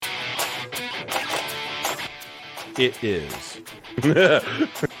It is the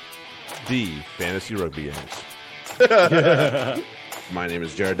Fantasy Rugby Games. My name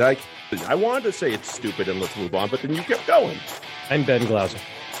is Jared Dyke. I wanted to say it's stupid and let's move on, but then you kept going. I'm Ben Glauser.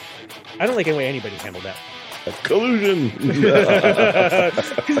 I don't like the way anybody handled that. Collusion.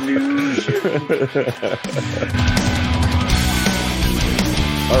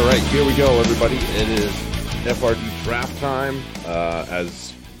 All right, here we go, everybody. It is FRD draft time.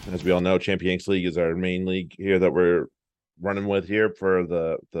 As we all know, Champions League is our main league here that we're running with here for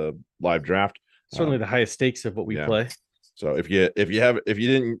the live draft. Certainly the highest stakes of what we play. So if you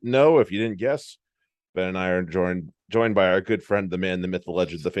didn't guess, Ben and I are joined by our good friend, the man, the myth, the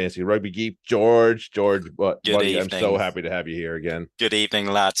legend, the fantasy rugby geek, George. George, buddy, I'm so happy to have you here again. Good evening,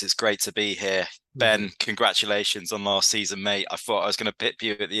 lads. It's great to be here. Ben, congratulations on last season, mate. I thought I was going to pip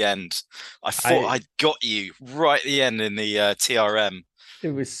you at the end. I thought I got you right at the end in the TRM.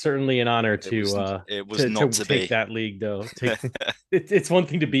 It was certainly an honor to take that league, though. It's one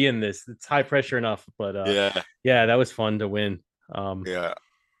thing to be in this; it's high pressure enough, but yeah, that was fun to win.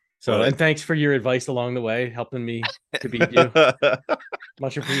 So, and thanks for your advice along the way, helping me to beat you.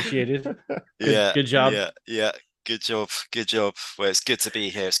 Much appreciated. Good job. Yeah. Good job. Well, it's good to be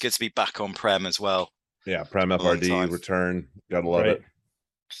here. It's good to be back on Prem as well. Yeah, Prem FRD return. Gotta love it.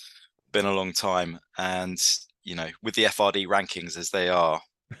 Been a long time, and with the FRD rankings as they are,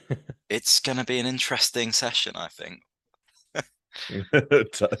 it's going to be an interesting session, I think.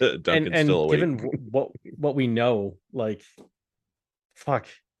 Duncan's and still given what we know, like, fuck.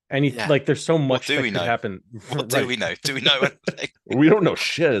 Like, there's so much that could happen. What do we know? Do we know anything? We don't know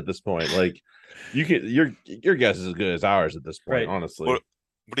shit at this point. Like, your guess is as good as ours at this point, honestly. What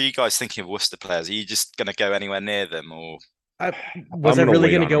are you guys thinking of Worcester players? Are you just going to go anywhere near them, or was I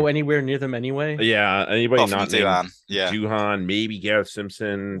really going to go anywhere near them anyway? Yeah, anybody not Duhan. Duhan, maybe Gareth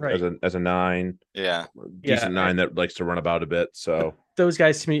Simpson as a 9. Yeah, decent 9 that likes to run about a bit. So those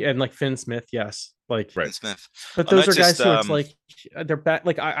guys to me, and like Finn Smith, yes, like Finn Smith. But those are guys who it's like they're back.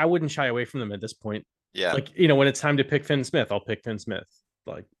 Like I wouldn't shy away from them at this point. Yeah, like when it's time to pick Finn Smith, I'll pick Finn Smith.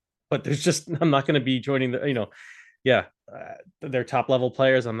 Like, but there's just I'm not going to be joining the they're top level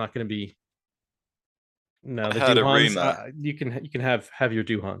players. I'm not going to be. No, the Duhans, you can have your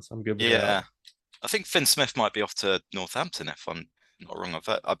Duhans. I'm good with that. Yeah, I think Finn Smith might be off to Northampton if I'm not wrong.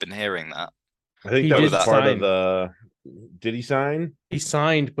 I've been hearing that. I think that was part of the. Did he sign? He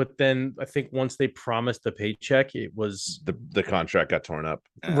signed, but then I think once they promised the paycheck, it was the contract got torn up.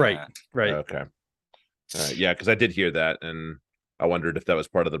 Right. Okay. Yeah, because I did hear that, and I wondered if that was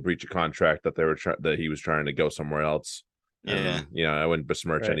part of the breach of contract that that he was trying to go somewhere else. Yeah, I wouldn't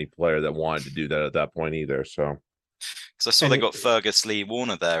besmirch any player that wanted to do that at that point either. So, because I saw they got Fergus Lee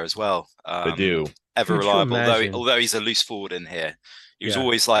Warner there as well. They do, ever reliable. Although he's a loose forward in here, he was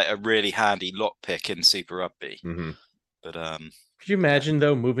always like a really handy lock pick in Super Rugby. Mm-hmm. But could you imagine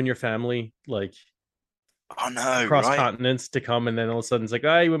though moving your family like across continents to come, and then all of a sudden it's like,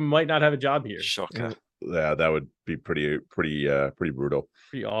 you might not have a job here. Shocker. Yeah, that would be pretty brutal.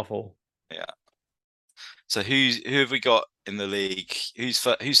 Pretty awful. Yeah. So who have we got in the league? Who's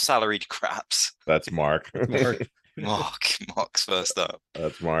salaried craps? That's Mark. Mark's first up.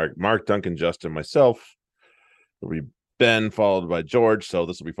 That's Mark. Mark, Duncan, Justin, myself. It'll be Ben, followed by George. So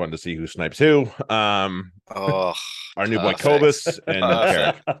this will be fun to see who snipes who. Our new boy Kobus and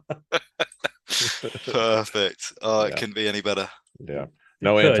Carrick. Perfect. It couldn't be any better. Yeah.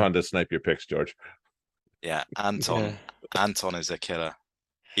 No Anton to snipe your picks, George. Yeah, Anton. Yeah. Anton is a killer.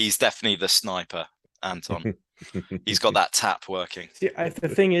 He's definitely the sniper. Anton. He's got that tap working. See, the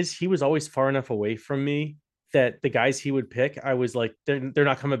thing is, he was always far enough away from me that the guys he would pick, I was like, they're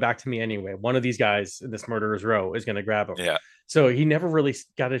not coming back to me anyway. One of these guys in this murderer's row is going to grab him. Yeah. So he never really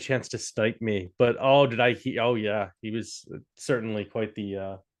got a chance to snipe me. But he was certainly quite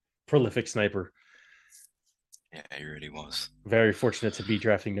the prolific sniper. Yeah, he really was. Very fortunate to be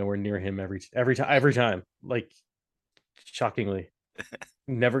drafting nowhere near him every time. Like, shockingly.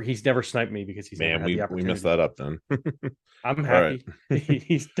 He's never sniped me because he's never had the opportunity. We messed that up then. I'm happy. Right.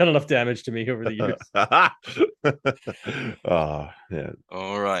 He's done enough damage to me over the years. Yeah.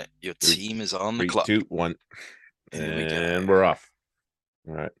 All right. Your team is on the clock. 3, 2, 1. And we're off.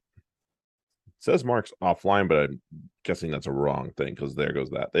 All right. It says Mark's offline, but I'm guessing that's a wrong thing because there goes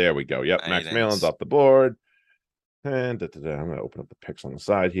that. There we go. Yep. Max Malin's off the board. And I'm going to open up the picks on the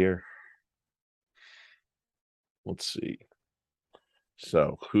side here. Let's see.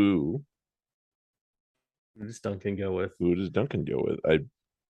 So who does Duncan go with? I'm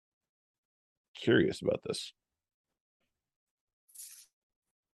curious about this.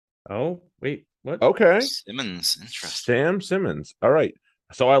 Oh, wait, what? Okay. Simmons, interesting. Sam Simmons. All right.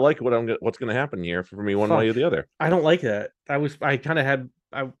 So I like what's going to happen here for me, one way or the other. I don't like that. I kind of had.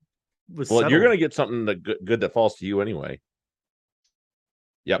 I was. Well, settled. you're going to get something good that falls to you anyway.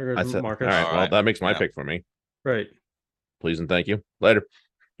 Yep, I said. Marcus. All right. Well, that makes my pick for me. Right. Please and thank you. Later.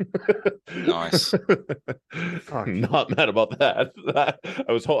 Nice. Not mad about that.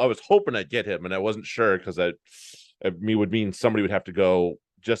 I was hoping I'd get him, and I wasn't sure because would mean somebody would have to go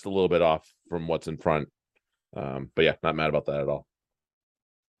just a little bit off from what's in front. But yeah, not mad about that at all.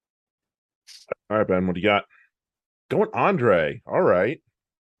 All right, Ben, what do you got? Going Andre. All right.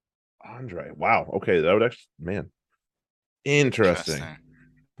 Andre. Wow. Okay, that would actually, man. Interesting.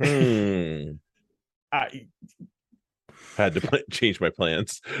 I had to change my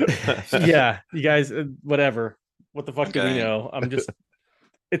plans. Yeah, you guys, whatever. What the fuck do we know? I'm just.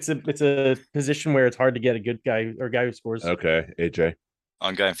 It's a position where it's hard to get a good guy or a guy who scores. Okay, AJ.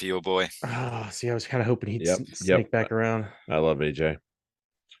 I'm going for your boy. Oh, see, I was kind of hoping he'd sneak back around. I love AJ.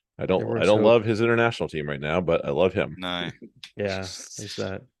 I don't love his international team right now, but I love him. No. Yeah, there's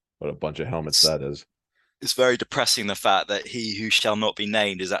that. What a bunch of helmets that is. It's very depressing the fact that he who shall not be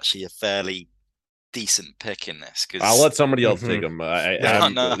named is actually a fairly decent pick in this. Because I'll let somebody else take him.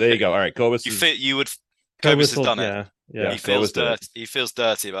 No. There you go. All right, Kobus. Kobus has done it. Yeah. He feels dirty. He feels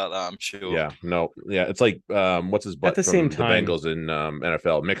dirty about that, I'm sure. Yeah, no, yeah. It's like what's his butt at the from same the time, Bengals in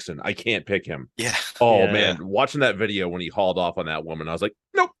NFL, Mixon. I can't pick him. Yeah. Oh man, watching that video when he hauled off on that woman, I was like,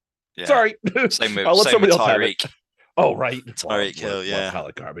 nope. Yeah. Sorry. Same with Tyreek. Oh, right. Tyreek Hill, what a pile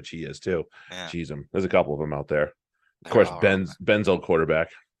of garbage he is too. Yeah. Jeez, there's a couple of them out there. Of course, Ben's old quarterback.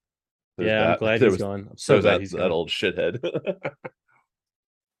 I'm glad he's gone. I'm so glad he's gone. That old shithead.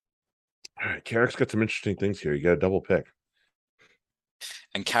 All right, Carrick's got some interesting things here. You got a double pick.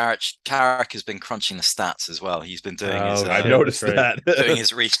 And Carrick has been crunching the stats as well. He's been doing his. I noticed that. Doing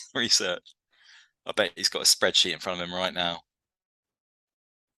his research. I bet he's got a spreadsheet in front of him right now.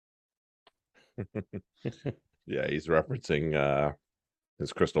 Yeah, he's referencing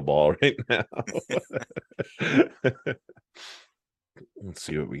his crystal ball right now. Let's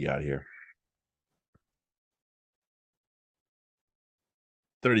see what we got here.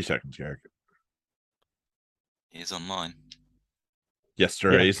 30 seconds, Garrick. He's online.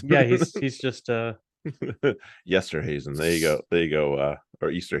 Yesterhazen. Yeah, he's just Yesterhazen. There you go. Or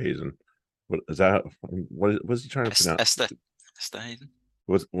Easterhazen. What is that? What was he trying to pronounce? Esterhazen.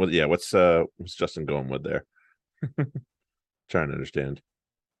 What's Justin going with there? Trying to understand.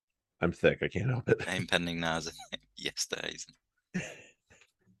 I'm thick. I can't help it. Name pending now is Yesterhazen.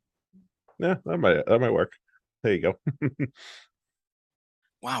 Yeah, that might work. There you go.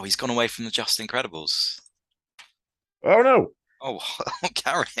 Wow, he's gone away from the Just Incredibles. Oh no! Oh,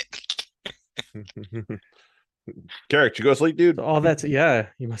 Carrick. Carrick, you go to sleep, dude. Oh,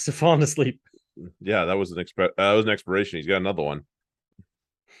 you must have fallen asleep. Yeah, that was an expiration. He's got another one.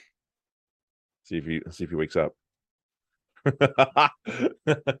 See if he wakes up.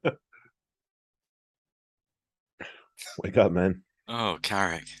 Wake up, man. Oh,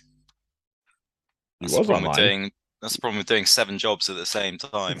 Carrick. That's the problem with doing 7 jobs at the same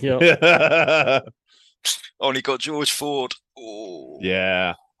time. Yep. Only got George Ford. Oh.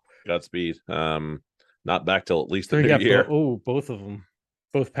 Yeah. Godspeed. Not back till at least the new year. Both of them.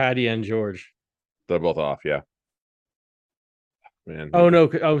 Both Patty and George. They're both off, yeah. Man. Oh no.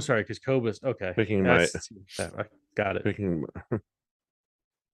 Oh, sorry, because Kobus. Okay. Picking I got it. Picking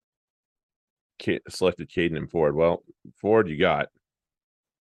selected Caden and Ford. Well, Ford you got.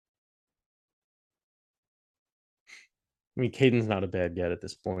 I mean, Caden's not a bad get at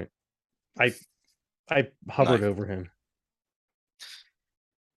this point. I hovered over him.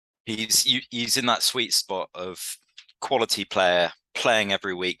 He's in that sweet spot of quality player playing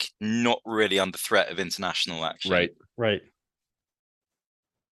every week, not really under threat of international action. Right.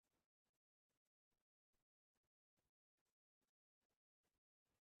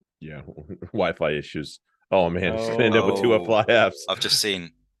 Yeah, Wi-Fi issues. Oh man, he's gonna end up with 2 fly apps. I've just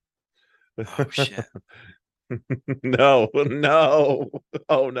seen. Oh shit. No.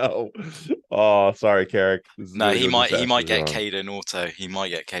 Oh no. Oh, sorry, Carrick. No, he might get Caden Auto. He might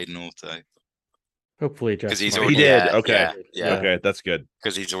get Caden Auto. Hopefully, because he's already. He did. Okay. Yeah. Okay, that's good.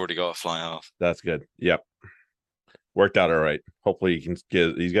 Because he's already got a fly off. That's good. Yep. Worked out all right. Hopefully, he can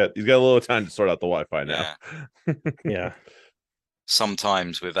get. He's got a little time to sort out the Wi-Fi now. Yeah.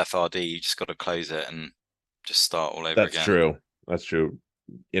 Sometimes with FRD, you just got to close it and just start all over again. That's true. That's true.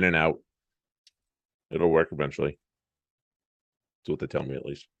 In and out. It'll work eventually. That's what they tell me, at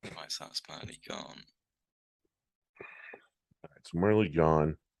least. Right, so that's Murley gone. All right, so Murley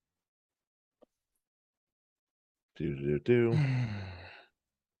gone. Do.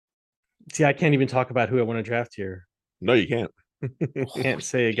 See, I can't even talk about who I want to draft here. No, you can't. Can't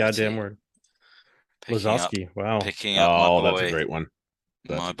say a goddamn word. Lazowski. Wow. Picking up my boy. That's a great one.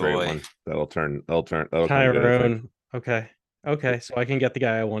 That's a great one. That'll turn. That'll come Tyrone. Good, okay. So I can get the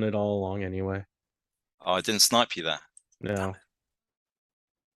guy I wanted all along anyway. Oh, I didn't snipe you there. No.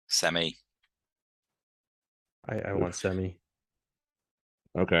 Semi. I want Semi.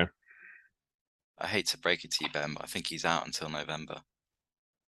 Okay. I hate to break it to you, Ben, but I think he's out until November.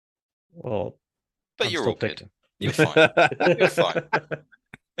 Well, but you're all good. You're fine. You're fine.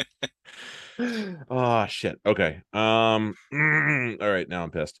 Oh shit. Okay. All right. Now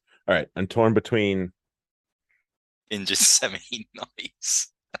I'm pissed. All right. I'm torn between. In just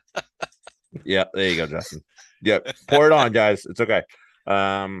semi-nice. Yeah. There you go, Justin. Yep. Pour it on, guys. It's okay.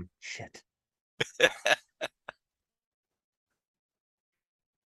 Shit.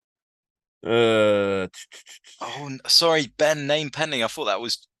 Oh, sorry, Ben. Name pending. I thought that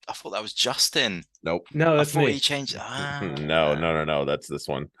was Justin. Nope. No, that's me. He changed. No. That's this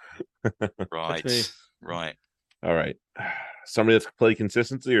one. Right. Right. All right. Somebody that's played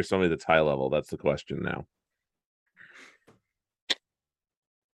consistency or somebody that's high level. That's the question now.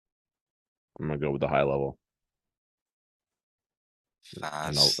 I'm gonna go with the high level.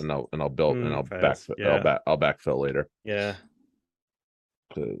 Fast. And I'll build and I'll fast. I'll backfill later. Yeah.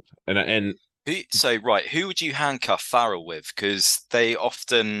 And who would you handcuff Farrell with? Because they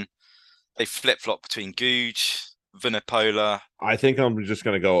flip flop between Googe, Vunipola. I think I'm just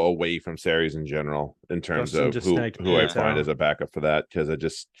going to go away from series in general in terms of who I find as a backup for that, because I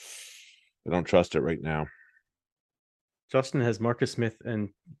don't trust it right now. Justin has Marcus Smith and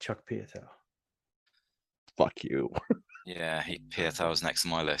Chuck Piatow. Fuck you. Yeah, Piatow was next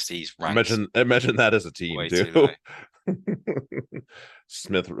on my list. He's ranked. Imagine that as a team too.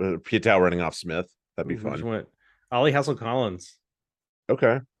 Smith, Piatow running off Smith. That'd be fun. Ollie Hassel-Collins.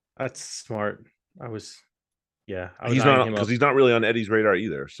 Okay, that's smart. He's not, because he's not really on Eddie's radar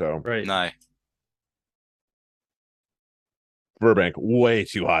either. So right, no. Burbank way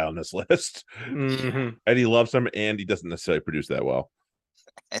too high on this list. Mm-hmm. Eddie loves him, and he doesn't necessarily produce that well.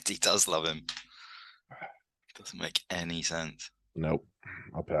 Eddie does love him. Doesn't make any sense. Nope.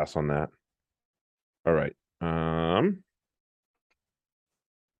 I'll pass on that. All right.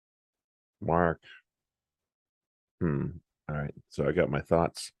 Mark. All right. So I got my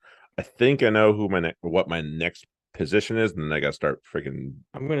thoughts. I think I know what my next position is, and then I got to start freaking.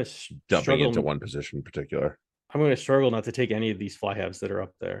 I'm gonna dumping into one position in particular. I'm going to struggle not to take any of these fly halves that are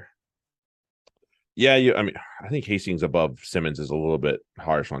up there. Yeah, I think Hastings above Simmons is a little bit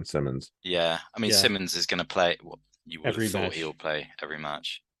harsh on Simmons. Yeah, Simmons is going to play. You would every have thought match. He'll play every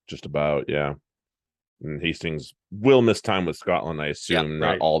match. Just about, yeah. And Hastings will miss time with Scotland, I assume,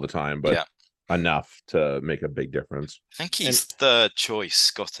 not all the time, but enough to make a big difference. I think he's third choice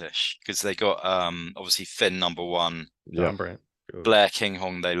Scottish, because they got obviously Finn number 1. Yeah. Blair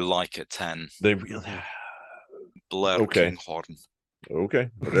Kinghorn they like at 10. They really Blair Kinghorn. Okay,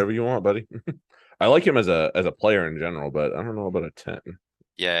 whatever you want, buddy. I like him as a player in general, but I don't know about a 10.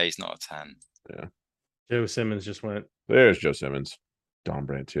 Yeah, he's not a 10. Yeah. Joe Simmons just went. There's Joe Simmons. Don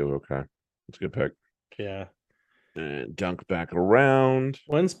Brandt too. Okay. That's a good pick. Yeah. And dunk back around.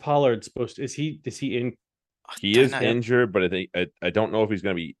 When's Pollard supposed to? Is he in? He is injured, but I don't know if he's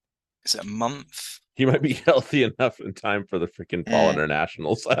gonna be. Is it a month? He might be healthy enough in time for the freaking Fall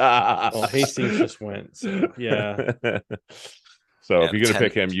Internationals. Well, Hastings just went. So, yeah. So if you're gonna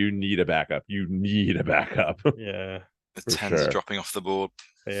pick him, you need a backup. Yeah. The 10s are dropping off the board.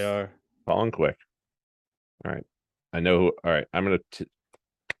 They are falling quick. All right. I know who. All right.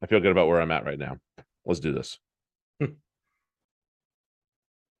 I feel good about where I'm at right now. Let's do this.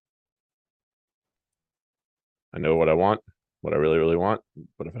 I know what I want, what I really, really want.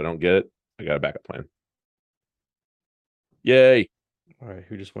 But if I don't get it, I got a backup plan. Yay. All right.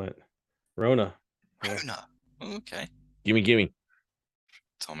 Who just went? Rona. Okay. Gimme.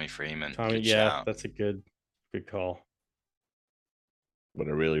 Tommy Freeman. That's a good call. What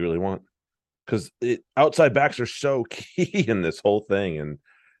I really, really want. Because outside backs are so key in this whole thing. And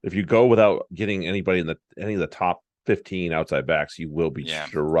if you go without getting anybody in any of the top 15 outside backs, you will be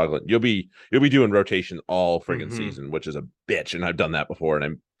struggling. You'll be doing rotation all friggin' season, which is a bitch. And I've done that before and I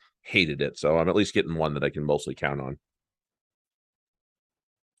hated it. So I'm at least getting one that I can mostly count on.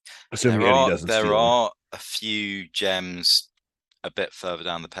 Assuming Eddie doesn't steal there are a few gems a bit further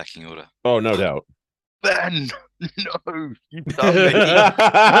down the pecking order. Oh, no doubt. Ben, no, you done me.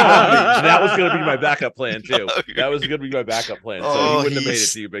 That was going to be my backup plan too. That was going to be my backup plan. So he wouldn't have made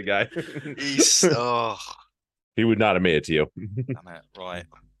it to you, big guy. He would not have made it to you. Damn it, right.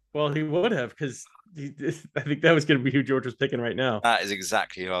 Well, he would have, because I think that was going to be who George was picking right now. That is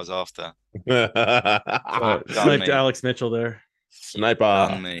exactly who I was after. Sniped Alex Mitchell there.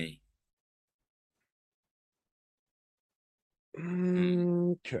 Sniper. Me.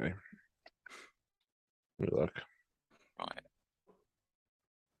 Okay. Let me look. Right.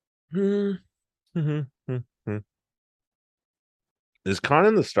 Is Con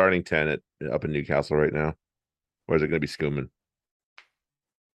in the starting 10 up in Newcastle right now? Or is it going to be Schumann?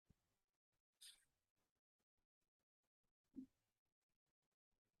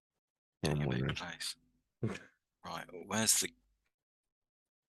 Getting a big place. Right, where's the...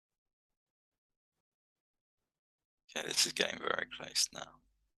 Okay, this is getting very close now.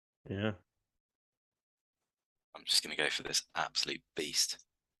 Yeah. I'm just going to go for this absolute beast.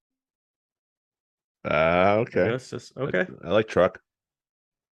 Okay. Yes, okay. I like truck.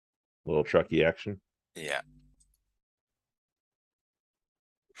 A little trucky action. Yeah.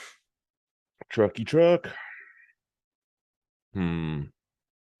 Trucky truck.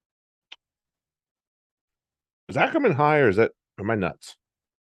 Is that coming high or am I nuts?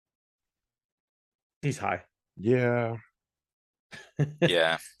 He's high. Yeah.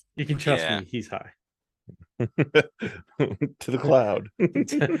 Yeah. You can trust me, he's high. To the cloud.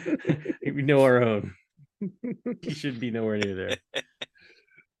 We know our own. He should be nowhere near there.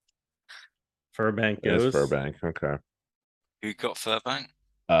 Furbank goes. It's Furbank. Okay. Who got Furbank?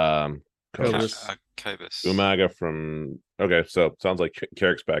 Cobus. Umaga from. Okay, so sounds like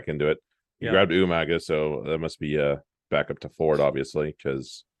Carrick's back into it. He grabbed Umaga, so that must be back up to Ford, obviously,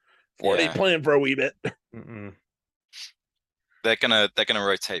 because Ford ain't playing for a wee bit. They're gonna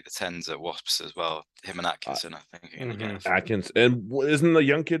rotate the 10s at Wasps as well. Him and Atkinson, I think. Atkins, and isn't the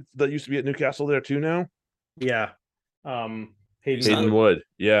young kid that used to be at Newcastle there too now? Yeah. Hayden Wood.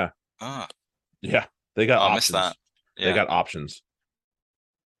 Yeah. Yeah. They got options. I missed that. Yeah. They got options.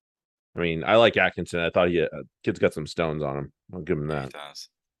 I mean, I like Atkinson. I thought kid's got some stones on him. I'll give him that. He does.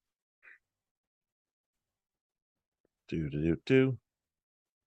 Do.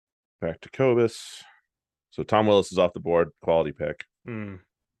 Back to Cobus. So Tom Willis is off the board. Quality pick.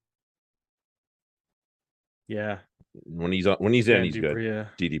 Yeah. When he's in, he's good. Yeah.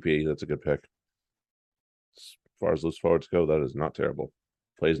 DDP, that's a good pick. As far as loose forwards go, that is not terrible.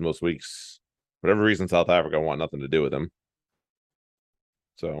 Plays most weeks. Whatever reason, South Africa want nothing to do with him.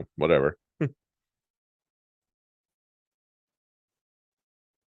 So whatever. All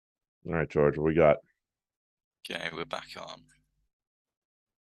right, George, what we got? Okay, we're back on.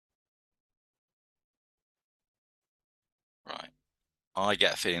 Right. I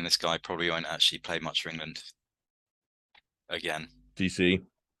get a feeling this guy probably won't actually play much for England again. DC.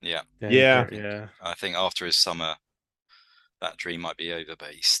 Yeah. Yeah. I think after his summer, that dream might be over, but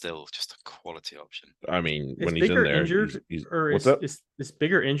he's still just a quality option. I mean, when he's in there, injured, what's up? Is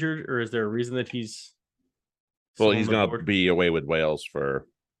Bigger injured, or is there a reason that he's? Well, he's gonna be away with Wales for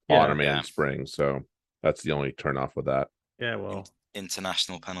autumn and spring, so that's the only turn off with that. Yeah, well,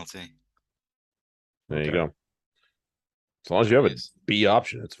 international penalty. There you go. As long as you have a B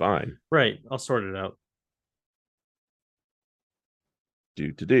option, it's fine. Right, I'll sort it out.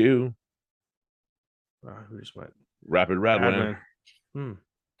 Do. Who just went? Rapid Radwin.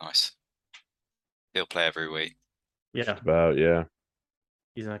 Nice. He'll play every week. Yeah. Just about, yeah.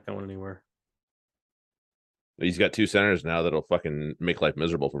 He's not going anywhere. He's got two centers now that'll fucking make life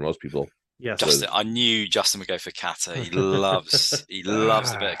miserable for most people. Yes. Justin, I knew Justin would go for Kata. He loves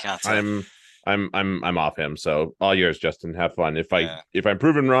a bit of Kata. I'm off him. So all yours, Justin. Have fun. If I'm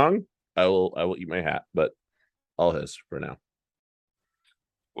proven wrong, I will eat my hat. But all his for now.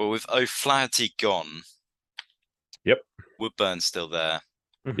 Well, with O'Flaherty gone. Yep. Woodburn's still there.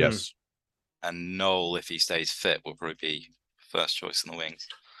 Yes. And Noel, if he stays fit, will probably be first choice in the wings.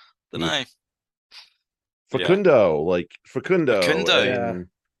 Don't know. Facundo, Facundo. Yeah.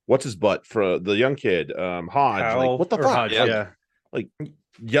 What's his butt for the young kid? Hodge. What the fuck? Hodge, yeah.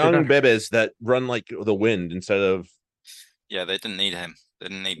 Young bebes that run like the wind instead of. Yeah, they didn't need him.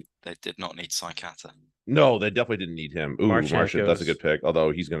 They did not need Saikata. No, they definitely didn't need him. Ooh, Martian, that's a good pick.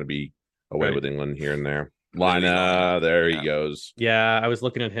 Although he's going to be away with England here and there. Lina, there he goes. Yeah, I was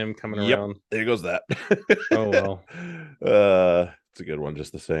looking at him coming around. There goes that. Oh well. It's a good one,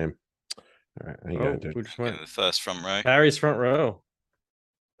 just the same. All right, we just went the first front row. Harry's front row.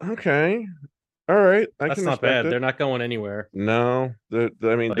 Okay. All right. That's not bad. They're not going anywhere. No.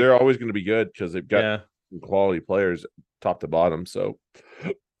 They're always going to be good because they've got quality players top to bottom. So,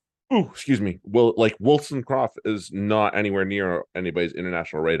 excuse me. Well, Wilson Croft is not anywhere near anybody's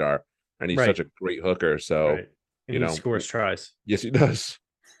international radar, and he's such a great hooker. So, and he scores tries. Yes, he does.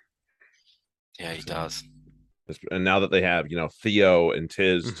 Yeah, he does. And now that they have, Theo and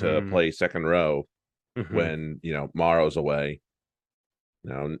Tiz to play second row when, Morrow's away.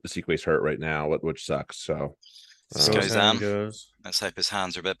 Sequay's hurt right now, which sucks. So Gozan. Let's hope his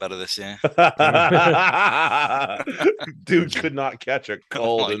hands are a bit better this year. Dude could not catch a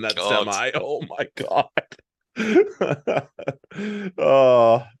cold in that semi. Oh my god.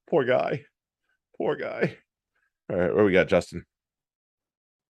 Oh, poor guy. Poor guy. All right, what we got, Justin?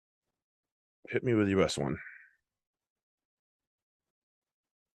 Hit me with your best one.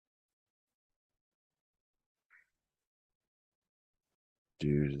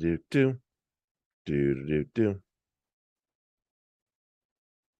 Do.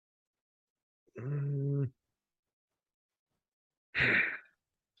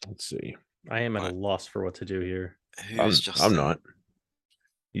 Let's see. I am at a loss for what to do here. I'm not.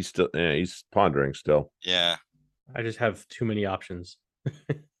 He's still, he's pondering still. Yeah. I just have too many options.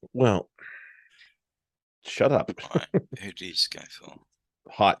 Well, shut up. Right. Who do you just go for?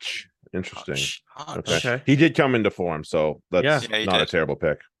 Hutch. Interesting. Hutch. Okay. He did come into form, so that's not a terrible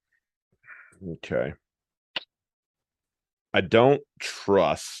pick. Okay. I don't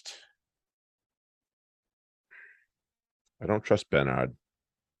trust Bernard.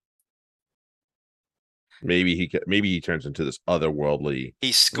 Maybe he turns into this otherworldly.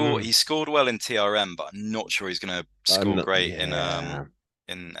 He scored well in TRM, but I'm not sure he's going to score great in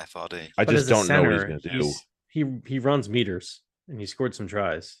FRD. I just don't know what he's going to do. He runs meters and he scored some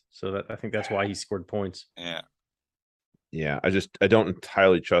tries, so I think that's why he scored points. Yeah. I don't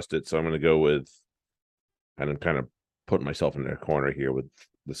entirely trust it, so I'm going to go with, and I'm kind of putting myself in their corner here with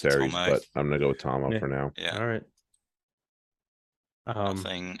the series, but I'm going to go with Tomo for now. Yeah. All right.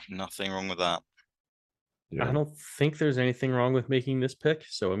 Nothing wrong with that. Yeah. I don't think there's anything wrong with making this pick,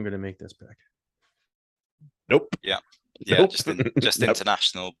 so I'm going to make this pick. Nope. Yeah. Nope. Just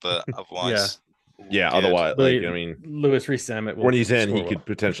international, but otherwise. Yeah. Otherwise, like, I mean, Lewis Rees-Zammit when he's in, he could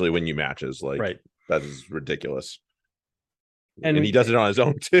potentially win you matches. Like, that is ridiculous. And he does it on his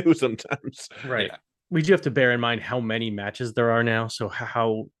own too sometimes. Right. Yeah. We do have to bear in mind how many matches there are now, so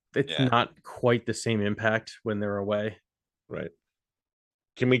how it's not quite the same impact when they're away. Right.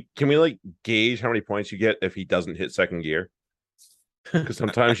 Can we like gauge how many points you get if he doesn't hit second gear? Because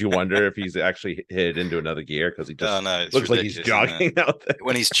sometimes you wonder if he's actually hit into another gear because he just looks like he's jogging out there.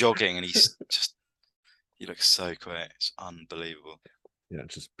 When he's jogging and he looks so quick. It's unbelievable. Yeah,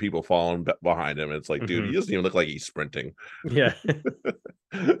 just people following behind him. It's like, dude, he doesn't even look like he's sprinting. Yeah.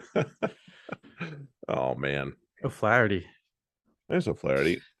 Oh man. O'Flaherty. There's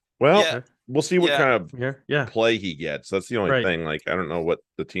O'Flaherty. Well, we'll see what kind of play he gets. That's the only thing. Like, I don't know what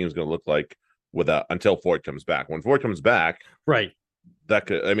the team's going to look like until Ford comes back. When Ford comes back, that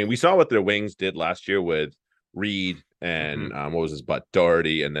could. I mean, we saw what their wings did last year with Reed and what was his butt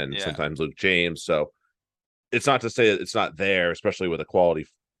Doherty, and then sometimes Luke James. So it's not to say that it's not there, especially with a quality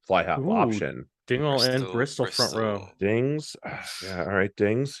fly half option. Dingwall and Bristol front row. Dings, yeah, all right,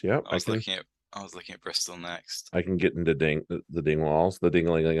 Dings. Yep, I was looking at Bristol next. I can get into the Dingwalls, the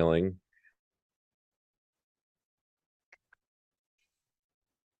ding-a-ling-a-ling.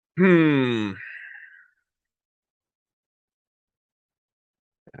 Yeah,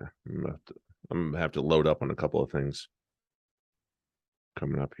 I'm gonna have to load up on a couple of things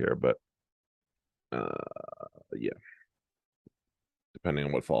coming up here, but yeah, depending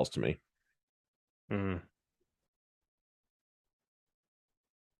on what falls to me.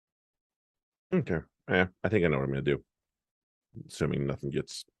 Okay. Yeah, I think I know what I'm gonna do. Assuming nothing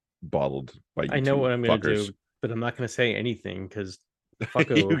gets bottled by you. I know what I'm gonna do, but I'm not gonna say anything because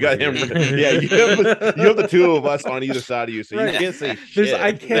you got him. Yeah, you have the two of us on either side of you, so you can't say shit.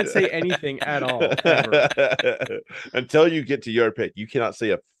 I can't say anything at all ever. Until you get to your pick. You cannot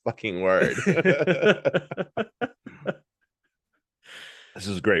say a fucking word. This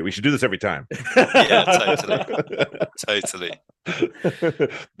is great. We should do this every time. Yeah, totally.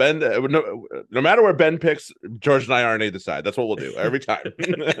 Ben, no matter where Ben picks, George and I are on either side. That's what we'll do every time.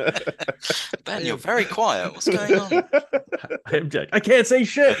 Ben, you're very quiet. What's going on? I can't say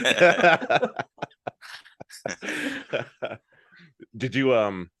shit. Did you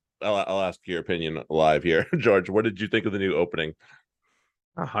I'll ask your opinion live here, George. What did you think of the new opening?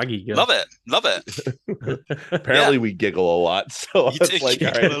 Huggy, love it. Apparently we giggle a lot, so it's like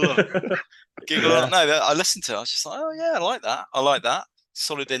giggle a lot. No, I listened to it. I was just like, oh yeah, I like that.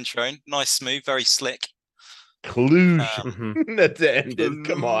 Solid intro, nice, smooth, very slick. Collusion that's ended.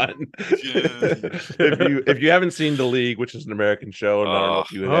 Come on. If you haven't seen The League, which is an American show, and I don't know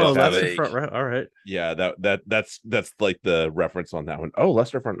if you Leicester front row. All right. Yeah, that's like the reference on that one. Oh,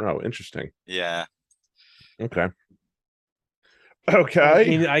 Leicester front row. Interesting. Yeah. Okay.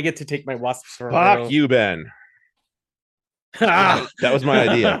 Okay. I get to take my wasps for Fuck you, Ben. That was my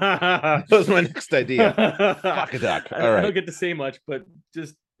idea. That was my next idea. Fuck a duck. All right. I don't get to say much, but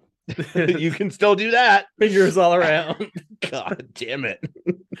just You can still do that. Fingers all around. God damn it.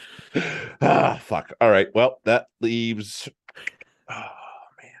 Fuck. All right. Well, that leaves. Oh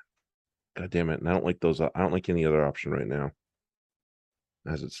man. God damn it. And I don't like those. I don't like any other option right now,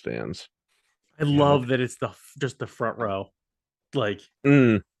 as it stands. I love that it's just the front row. Like,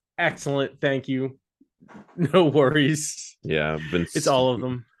 excellent. Thank you. No worries. Yeah, it's all of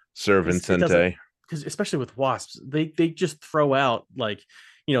them. Sir Vincente. Because especially with Wasps, they just throw out like,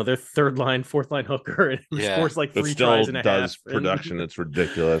 their third line, fourth line hooker and scores like 3 tries and a half. Production. It's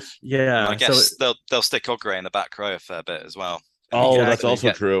ridiculous. Yeah, I guess they'll stick Ogre in the back row a fair bit as well. Oh, that's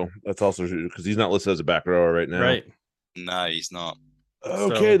also true. That's also true because he's not listed as a back rower right now. Right? No, he's not.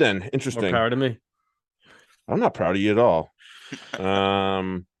 Okay, then interesting. More power to me. I'm not proud of you at all.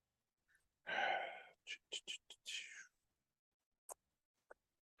 I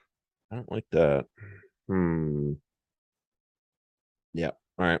don't like that. Yeah.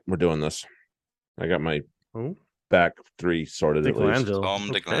 All right, we're doing this. I got my back 3 sorted at least.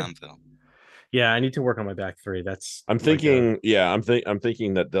 Tom de Glanville. Yeah, I need to work on my back 3. That's. I'm thinking. I'm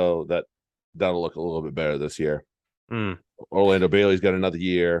thinking that that'll look a little bit better this year. Orlando Bailey's got another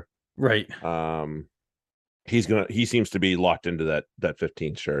year. Right. He seems to be locked into that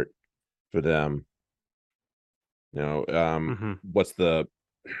 15 shirt for them. What's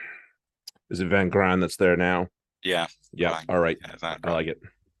is it Van Graan that's there now? Yeah. Yeah. All right. Yeah, I like it.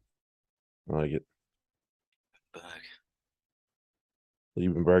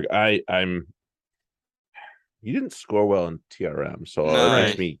 Liebenberg. He didn't score well in TRM, so it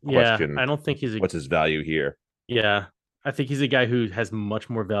makes me question. I don't think what's his value here. Yeah, I think he's a guy who has much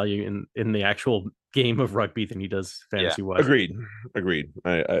more value in the actual game of rugby than he does fantasy wise. Agreed.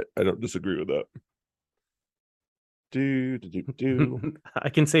 I don't disagree with that. I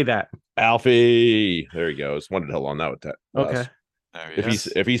can say that. Alfie, there he goes. Wondered how long that would take. Okay.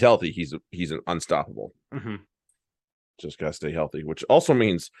 If he's healthy, he's unstoppable. Just gotta stay healthy, which also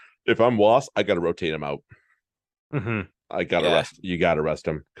means if I'm Wasp, I gotta rotate him out. I gotta rest. You gotta rest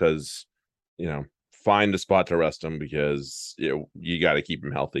him because find a spot to rest him because you got to keep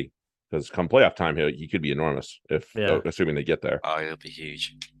him healthy because come playoff time he could be enormous if assuming they get there. Oh, he'll be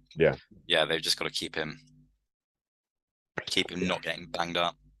huge. Yeah. They've just got to keep him not getting banged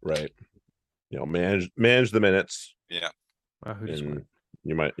up. Right. Manage the minutes. Yeah. Wow,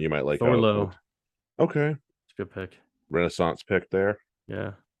 you might like Thorlow. Okay. It's a good pick. Renaissance pick there.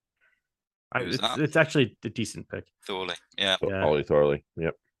 Yeah. It's actually a decent pick. Thorley. Yeah. Ollie Thorley.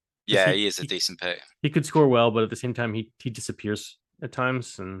 Yep. Yeah, he is a decent pick. He could score well, but at the same time, he disappears at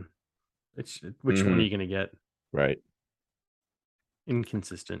times, and which one are you going to get? Right.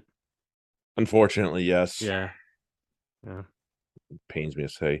 Inconsistent. Unfortunately, yes. Yeah. It pains me to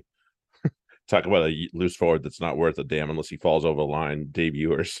say. Talk about a loose forward that's not worth a damn unless he falls over the line. Dave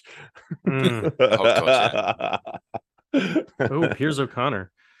Ewers. Oh, Piers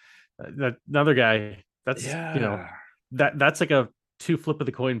O'Connor. Another guy. That's that's like a 2 flip of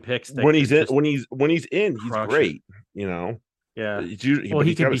the coin picks. When he's in, he's great. Yeah.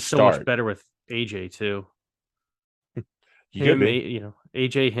 He could be so much better with AJ too.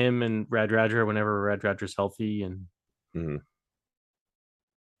 AJ, him, and Radradra whenever Radradra's healthy, and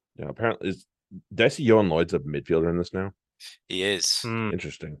apparently did I see Johan Lloyd's a midfielder in this now? He is.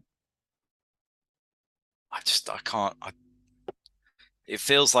 Interesting. I can't. It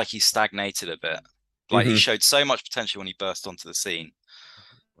feels like he's stagnated a bit. Like he showed so much potential when he burst onto the scene.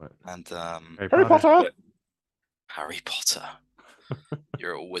 And Harry Potter. Harry Potter.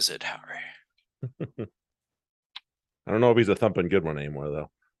 You're a wizard, Harry. I don't know if he's a thumping good one anymore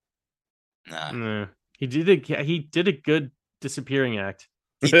though. Nah. He did a good disappearing act.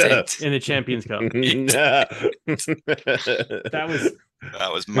 He did in the Champions Cup. That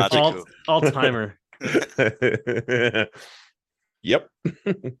was magical. All timer. Yep.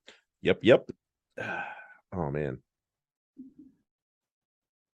 Yep. Oh man.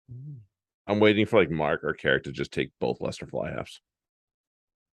 I'm waiting for like Mark or Carrick to just take both Leicester fly halves.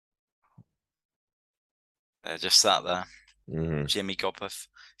 They're just sat there. Jimmy Gopov.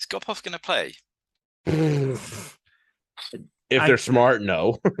 Is Gopov going to play? If they're smart,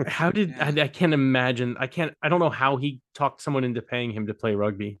 no. How did I can't imagine. I don't know how he talked someone into paying him to play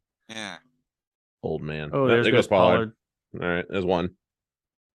rugby. Yeah. Old man. Oh, there goes Pollard. All right, there's one.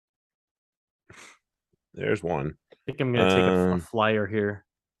 There's one. I think I'm going to take a flyer here.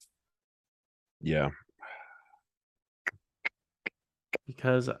 Yeah.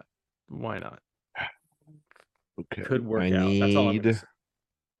 Because why not? Okay. Could work out. That's all I'm gonna say.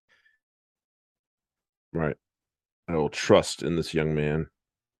 Right. I will trust in this young man.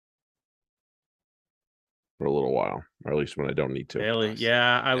 for a little while, or at least when I don't need to. Bailey,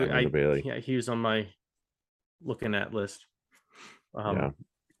 yeah, Bailey. Yeah, he was on my looking at list. I'm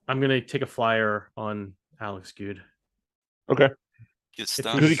gonna take a flyer on Alex Good. Okay, good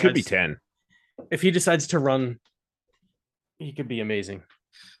stuff. Because he could be 10. If he decides to run, he could be amazing.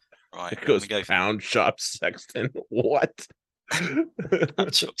 Right, it goes pound shop Sexton. What?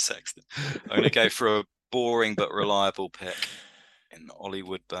 Pound shop Sexton. I'm gonna go for a boring but reliable pick in Ollie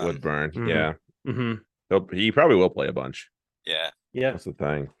Woodburn. Woodburn, Mm-hmm. yeah. Mm-hmm. He probably will play a bunch. Yeah. That's the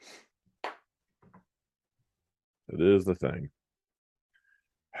thing. It is the thing.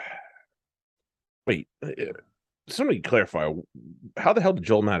 Wait, somebody clarify. How the hell did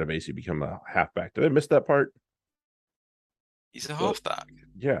Joel Matavesi become a halfback? Did I miss that part? He's a halfback.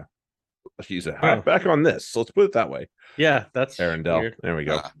 Yeah. He's a halfback on this. So let's put it that way. Yeah, that's Arundel. weird. There we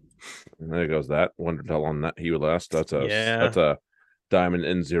go. And there goes that. Wonderdell on that. He would last. That's a diamond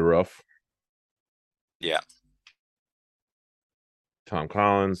in zero. Yeah. Tom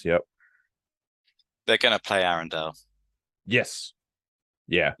Collins. Yep. They're gonna play Arundel. Yes.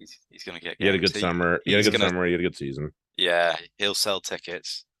 Yeah. He's gonna get games. He had a good summer. He had a good season. Yeah, he'll sell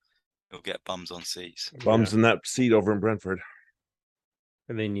tickets. He'll get bums on seats. Bums in that seat over in Brentford.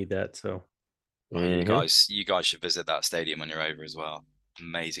 And they need that, so you guys should visit that stadium when you're over as well.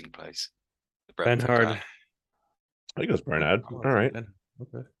 Amazing place. Bernhard. I think it was Bernhard. All right.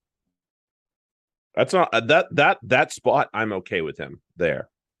 Okay. That's not that spot. I'm okay with him there.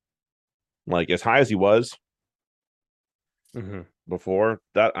 Like as high as he was before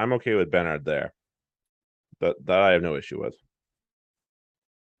that, I'm okay with Bernhard there. That I have no issue with.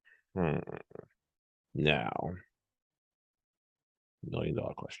 Now, $1 million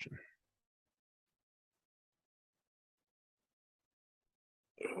question.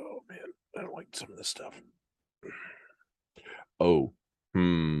 Oh man, I don't like some of this stuff. Oh,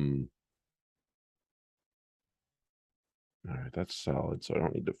 all right, that's solid. So I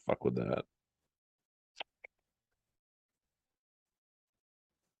don't need to fuck with that.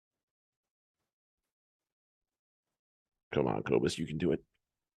 Come on, Cobus, you can do it.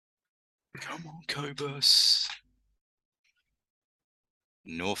 Come on, Cobus.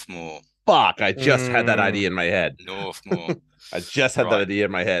 Northmore. Fuck, I just had that idea in my head. Northmore. I just had that idea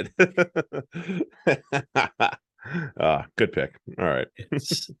in my head. Good pick. All right.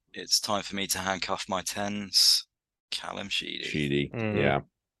 It's time for me to handcuff my 10s. Callum Sheedy.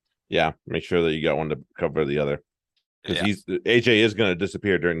 Yeah. Make sure that you got one to cover the other. Because AJ is going to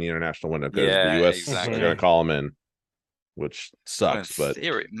disappear during the international window because the US are going to call him in, which sucks. But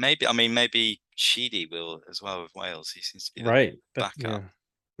theory, maybe Sheedy will as well with Wales. He seems to be the backup.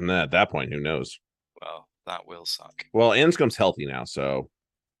 And then at that point, who knows? Well, that will suck. Well, Anscombe's healthy now, so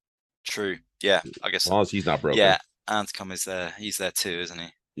true. Yeah, I guess as long as he's not broken. Yeah, Anscombe is there. He's there too, isn't he?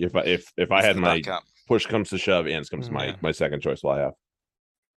 If I had my backup. Push comes to shove, Anscombe's my second choice. Will I have?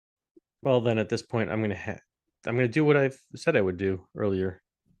 Well, then at this point, I'm gonna do what I've said I would do earlier,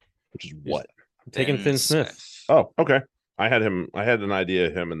 which is what? I'm taking Finn Smith. Oh, okay. I had an idea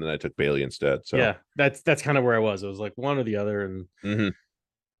of him, and then I took Bailey instead. So yeah, that's kind of where I was. It was like one or the other, and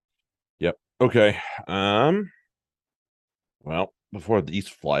Yep. Okay. Well, before these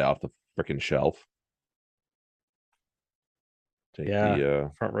fly off the freaking shelf. Take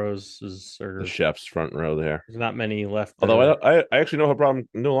the front rows the chef's front row there. There's not many left. Although I actually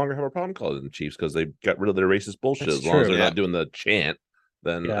no longer have a problem calling them Chiefs because they got rid of their racist bullshit. As long as they're not doing the chant,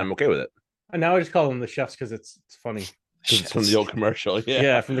 then I'm okay with it. And now I just call them the chefs because it's funny. It's from the old commercial.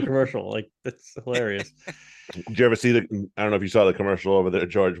 Yeah, from the commercial. Like that's hilarious. Did you ever see I don't know if you saw the commercial over there,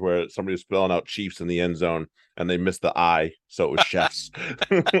 George, where somebody was spelling out Chiefs in the end zone and they missed the I, so it was chefs.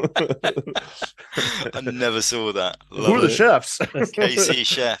 I never saw that. Who are the chefs? KC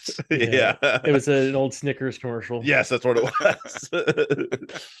chefs. Yeah. It was an old Snickers commercial. Yes, that's what it was.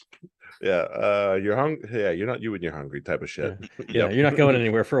 Yeah, you're hungry. Yeah, you're not you when you're hungry type of shit. Yeah, you're not going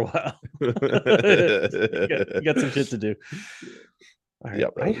anywhere for a while. you got some shit to do. All right,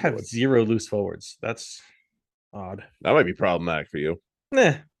 I have 0 loose forwards. That's odd. That might be problematic for you.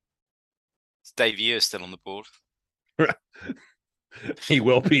 Nah. Dave is still on the board. He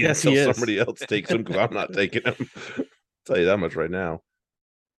will be until somebody else takes him because I'm not taking him. I'll tell you that much right now.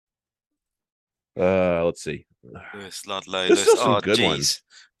 Let's see. Lewis Ludlow. There's still some good ones.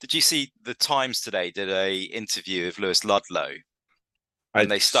 Did you see the Times today did a interview of Lewis Ludlow? And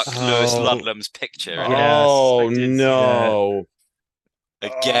they stuck Lewis Ludlam's picture. Oh, no.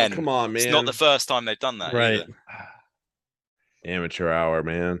 Again. Come on, man. It's not the first time they've done that. Right. Either. Amateur hour,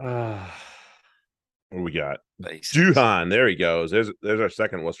 man. What do we got? Duhan. There he goes. There's our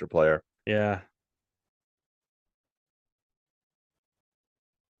second Worcester player. Yeah.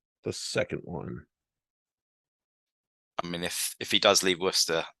 The second one. I mean, if he does leave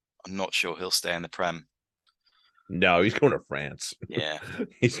Worcester, I'm not sure he'll stay in the Prem. No, he's going to France. Yeah.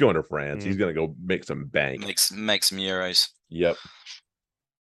 He's going to France. He's going to go make some bank. Make some euros. Yep.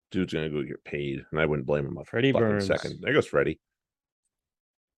 Dude's going to go get paid, and I wouldn't blame him a Freddie fucking Burns. second. There goes Freddie.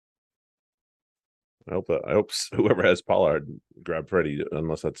 I hope whoever has Pollard grab Freddie,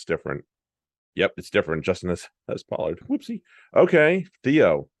 unless that's different. Yep, it's different. Justin has Pollard. Whoopsie. Okay,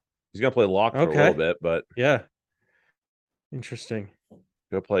 Theo. He's gonna play lock for a little bit, but yeah, interesting.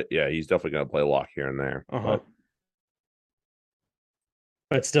 He'll play. Yeah, he's definitely gonna play lock here and there.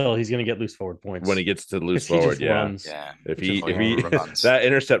 But still, he's gonna get loose forward points when he gets to loose forward. Yeah, runs. Yeah. If he that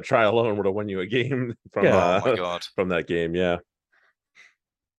intercept try alone would have won you a game from oh my God. from that game. Yeah.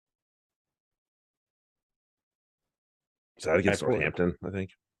 So against Southampton, I think.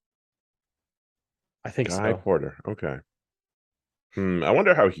 Guy so. Porter. Okay. I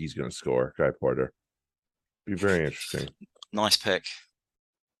wonder how he's going to score, Guy Porter. Be very interesting. Nice pick.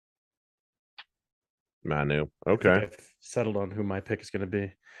 Manu. Okay. I've settled on who my pick is going to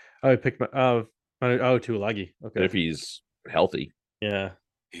be. I picked my Tuilagi. Okay. If he's healthy. Yeah.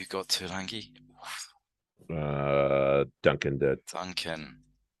 You got Tuilagi? Duncan did. Duncan.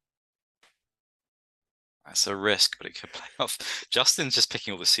 That's a risk, but it could play off. Justin's just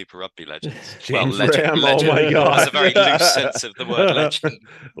picking all the Super Rugby legends. James Ram, legend. Oh my God. That's a very loose sense of the word legend.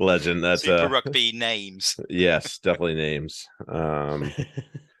 Legend. That's Super Rugby names. Yes, definitely names.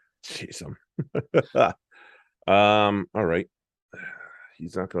 Jeez. All right.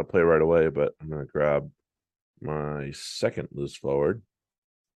 He's not going to play right away, but I'm going to grab my second loose forward.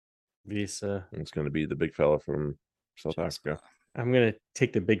 Visa. It's going to be the big fella from South Africa. I'm going to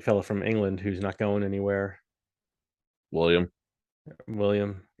take the big fella from England who's not going anywhere. William.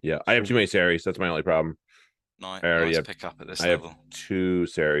 Yeah, I have too many series. That's my only problem. Nice pick up at this level. I have 2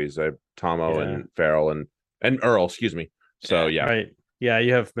 series. I have Tomo and Farrell and Earl, excuse me. So, yeah. Right. Yeah,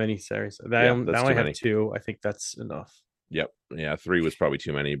 you have many series. Now I have 2. I think that's enough. Yep. Yeah, 3 was probably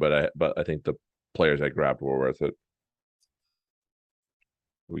too many, but I think the players I grabbed were worth it.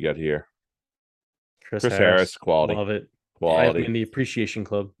 We got here. Chris Harris, quality. Love it. Quality. In the Appreciation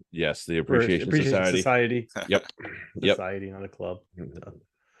Club. Yes, the Appreciation Society. Yep. Society, not a club.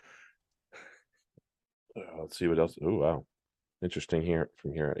 Let's see what else. Oh, wow. Interesting here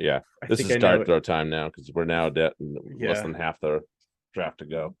from here. Yeah. This is start throw time now because we're now less than half the draft to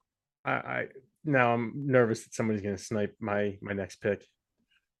go. Now I'm nervous that somebody's going to snipe my next pick.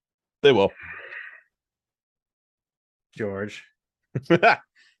 They will. George.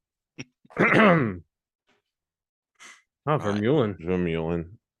 Vermeulen.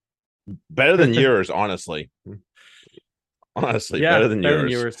 Better than yours, honestly. Better than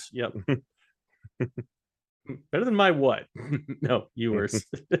yours. Yep. Better than my what? No, yours.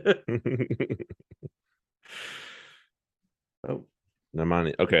 Oh.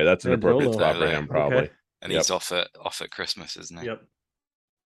 Namani. Okay, that's an appropriate spot for him, probably. Okay. And he's off at Christmas, isn't he? Yep.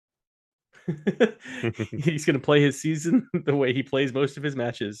 He's going to play his season the way he plays most of his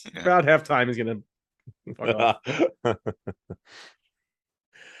matches. Yeah. About halftime, he's going to fuck off.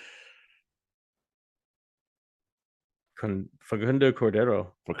 Facundo Cordero.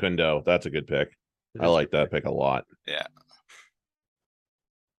 Facundo, that's a good pick. I like that pick a lot. Yeah.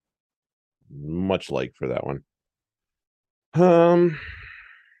 Much like for that one.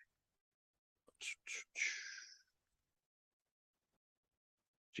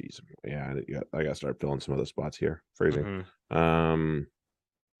 Jeez, yeah, I gotta start filling some of the spots here. Phrasing. Oh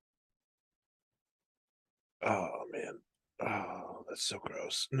man, oh, that's so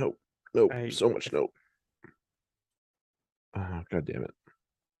gross. Nope. So much nope. Oh, God damn it.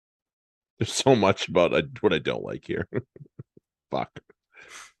 There's so much about what I don't like here. Fuck.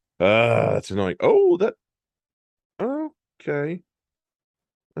 That's annoying. Oh, okay.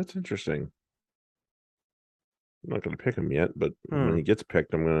 That's interesting. I'm not going to pick him yet, but when he gets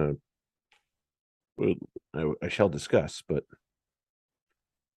picked, I'm going to. I shall discuss, but.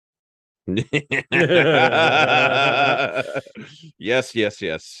 Yes.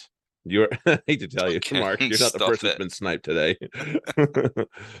 You're. I hate to tell you, Mark, you're not the person that's been sniped today.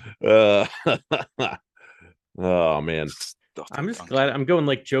 Oh man. I'm just glad I'm going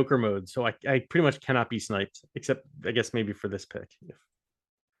like Joker mode, so I pretty much cannot be sniped, except I guess maybe for this pick.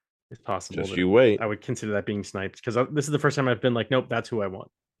 It's possible. Just you wait. I would consider that being sniped because this is the first time I've been like, nope, that's who I want.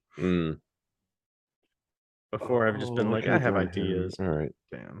 Before I've just been like, I have ideas. All right.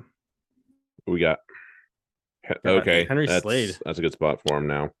 Damn. We got okay. Henry Slade. That's a good spot for him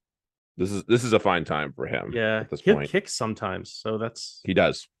now. This is a fine time for him. Yeah. At this He'll point. kick sometimes, so that's he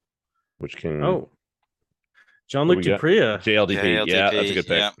does. Which can Jean-Luc Dupria. JLDP. Yeah, that's a good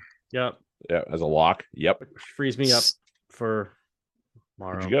pick. Yep. Yeah, as a lock. Yep. Frees me up. for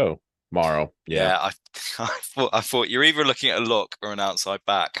Morrow. Where'd you go? Morrow. Yeah, I thought you're either looking at a lock or an outside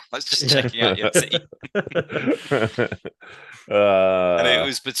back. I was just checking out your team. And it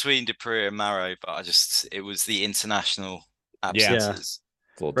was between Dupree and Marrow, but it was the international absences.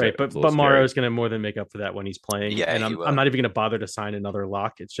 Right, but Morrow's going to more than make up for that when he's playing. Yeah, and I'm not even going to bother to sign another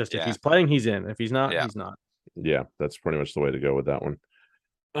lock. It's just if he's playing, he's in. If he's not, he's not. Yeah, that's pretty much the way to go with that one.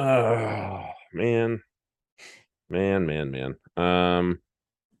 Oh, man.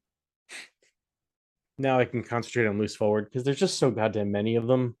 Now I can concentrate on loose forward because there's just so goddamn many of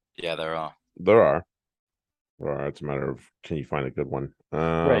them. Yeah, there are. It's a matter of, can you find a good one?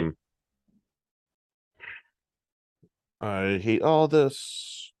 Right. I hate all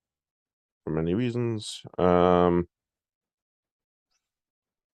this for many reasons. Yeah.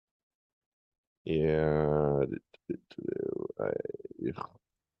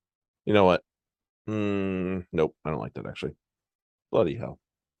 You know what? Nope, I don't like that actually. Bloody hell.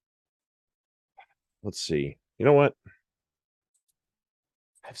 Let's see. You know what?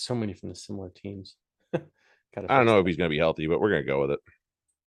 I have so many from the similar teams. I don't know if he's going to be healthy, but we're going to go with it.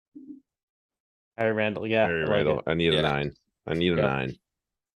 Harry Randall, yeah. Harry Randall. I need a 9. I need a 9.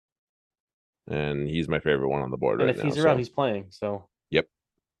 And he's my favorite one on the board right now. And if he's around, he's playing, so. Yep.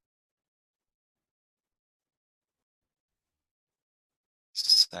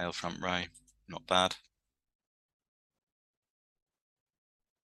 Sale front row. Not bad.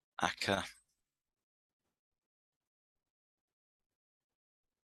 Aka.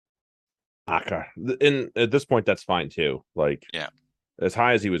 And at this point, that's fine too. Like, as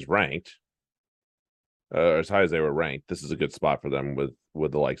high as he was ranked, as high as they were ranked, this is a good spot for them with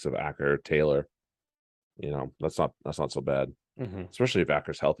the likes of Acker, Taylor. You know, that's not so bad, especially if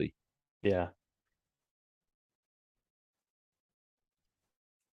Acker's healthy. Yeah.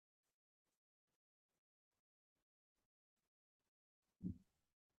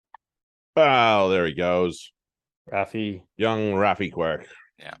 Oh, there he goes. Rafi. Young Rafi Quirk.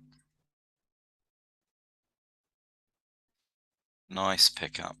 Yeah. Nice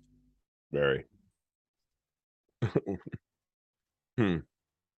pickup. Very. Yeah,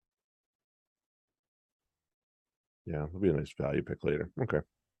 it'll be a nice value pick later. Okay.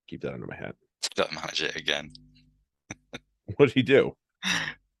 Keep that under my hat. Don't manage it again. What did he do?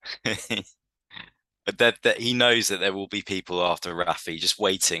 But that he knows that there will be people after Rafi just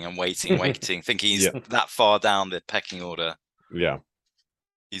waiting, thinking he's that far down the pecking order. Yeah.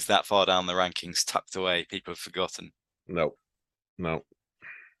 He's that far down the rankings, tucked away. People have forgotten. No. Not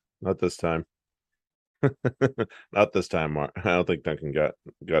this time. Not this time, Mark. I don't think Duncan got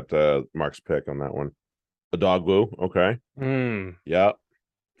Mark's pick on that one. A dog woo. Okay. Yeah.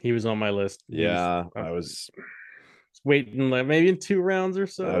 He was on my list. I was waiting like maybe in 2 rounds or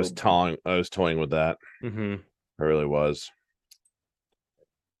so. I was toying with that. I really was.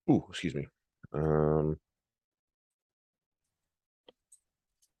 Ooh, excuse me.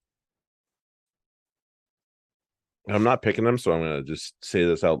 I'm not picking them, so I'm gonna just say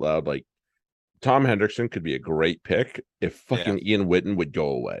this out loud. Like, Tom Hendrickson could be a great pick if fucking Ian Witten would go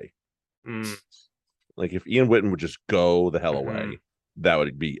away. Like, if Ian Witten would just go the hell away, that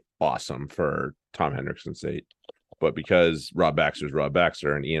would be awesome for Tom Hendrickson's sake. But because Rob Baxter's Rob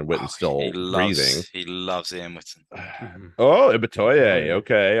Baxter and Ian Witten's still breathing. He loves Ian Witten. Oh, Ibitoye.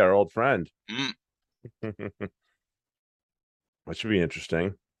 Okay, our old friend. That should be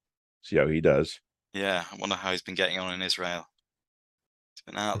interesting. See how he does. Yeah, I wonder how he's been getting on in Israel. He's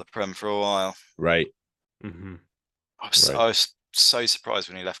been out of the Prem for a while. Right. I was so surprised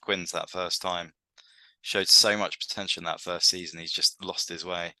when he left Quins that first time. Showed so much potential in that first season. He's just lost his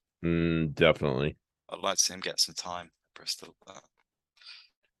way. Definitely. I'd like to see him get some time at Bristol.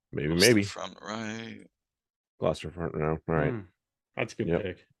 Maybe. Front row. Gloucester front row. Right. That's a good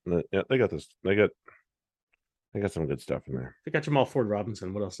pick. Yeah, they got this. They got some good stuff in there. They got Jamal Ford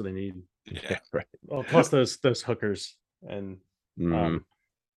Robinson. What else do they need? Yeah, right. Well, plus those hookers and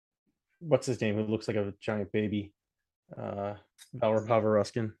what's his name? Who looks like a giant baby? Val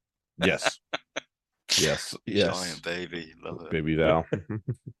Ruskin. Yes. Yes. Giant baby. Love it. Baby Val.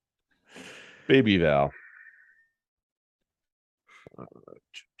 Baby Val.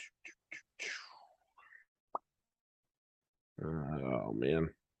 Oh man.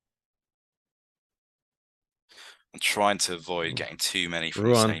 I'm trying to avoid getting too many from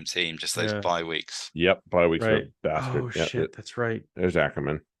the same team, just those bye weeks. Yep, bye weeks right. Bastard. Oh shit, that's right. There's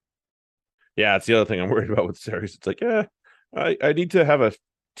Ackerman. Yeah, it's the other thing I'm worried about with series. It's like, I need to have a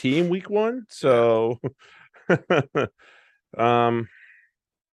team week 1, so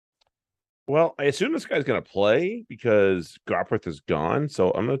well, I assume this guy's gonna play because Gopperth is gone,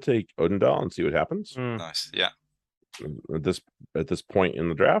 so I'm gonna take Odendahl and see what happens. Nice, yeah. at this point in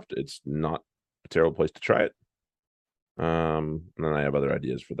the draft, it's not a terrible place to try it. And then I have other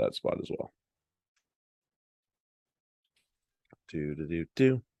ideas for that spot as well. Do.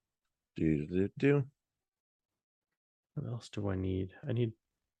 What else do I need? I need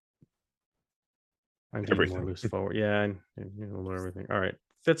more loose forward. Yeah, I know everything. All right,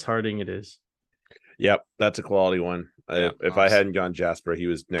 Fitz Harding it is. Yep, that's a quality one. Yep, if I hadn't gone Jasper, he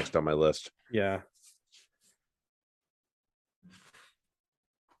was next on my list. Yeah.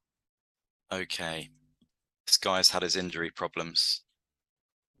 Okay. This guy's had his injury problems,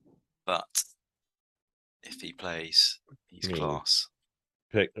 but if he plays, he's class.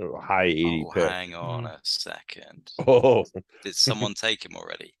 Pick high 80 pick. Hang on a second. Oh, did someone take him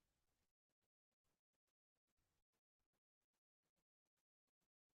already?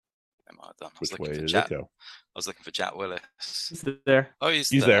 I might have done. Which way did it go? I was looking for Jack Willis. He's there. Oh, he's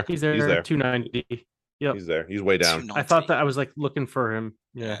there. He's there. He's there. 290. Yep. He's there. He's way down. I thought that I was like looking for him.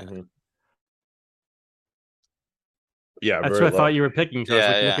 Yeah. Mm-hmm. Yeah, that's what I thought you were picking. So I was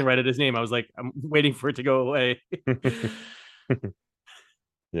like looking right at his name. I was like, I'm waiting for it to go away.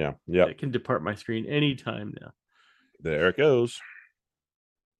 Yeah. I can depart my screen anytime now. There it goes.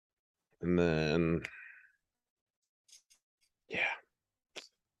 And then,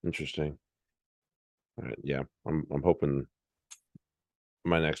 interesting. All right, yeah, I'm hoping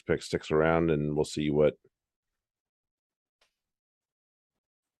my next pick sticks around, and we'll see what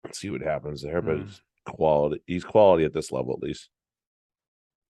happens there. But it's quality. He's quality at this level, at least.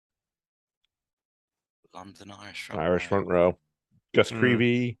 London Irish front row. Gus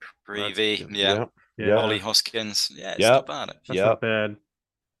Creevy. Yeah. Ollie Hoskins. Yeah, it's not bad. That's not bad.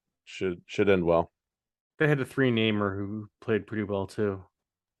 Should end well. They had a 3-namer who played pretty well too.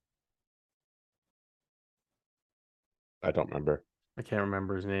 I don't remember. I can't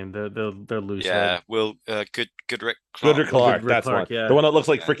remember his name. They're loose. Yeah, Goodrick Clark. Goodrick Clark. That's Clark, one. Yeah. The one that looks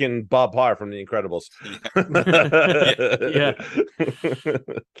like freaking Bob Parr from The Incredibles. Yeah.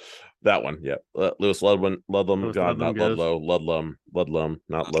 That one. Yeah. Lewis Ludlam. God, not Ludlow. Ludlam,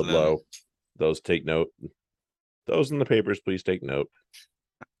 not Ludlow. Those take note. Those in the papers, please take note.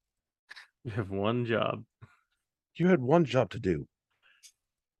 You have one job. You had one job to do.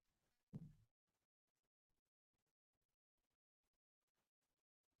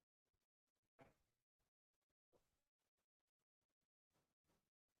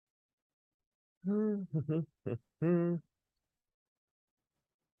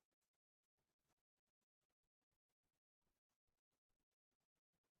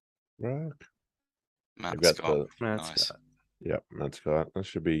 Rock. Matt Scott. Nice. Yep, Matt Scott. That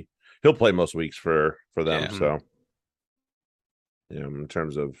should be. He'll play most weeks for them. Yeah. So, in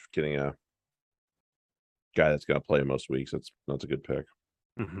terms of getting a guy that's going to play most weeks, that's a good pick.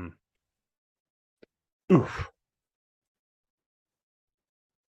 Mm-hmm. Oof.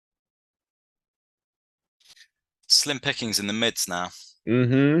 Slim pickings in the mids now.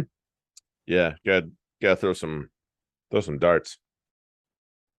 Mm-hmm. Yeah, gotta throw some darts.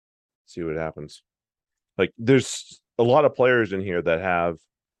 See what happens. Like, there's a lot of players in here that have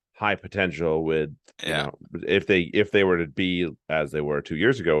high potential with, if they were to be as they were 2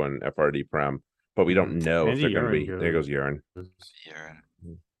 years ago in FRD Prem, but we don't know if they're going to be. There goes Urine.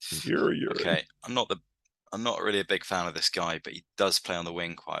 Okay, I'm not really a big fan of this guy, but he does play on the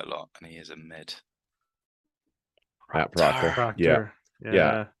wing quite a lot, and he is a mid. Matt Proctor. Yeah.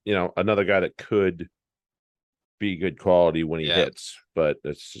 Another guy that could be good quality when he hits, but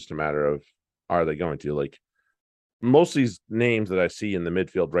it's just a matter of, are they going to? Like, most of these names that I see in the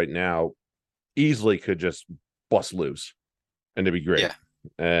midfield right now easily could just bust loose and it'd be great. Yeah.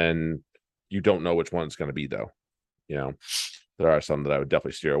 And you don't know which one it's going to be, though. There are some that I would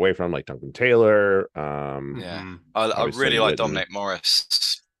definitely steer away from, like Duncan Taylor. I really like Dominic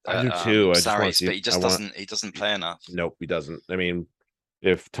Morris. I do too. But he doesn't play enough. Nope, he doesn't. I mean,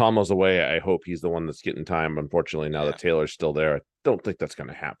 if Tomo's away, I hope he's the one that's getting time. Unfortunately, now that Taylor's still there, I don't think that's going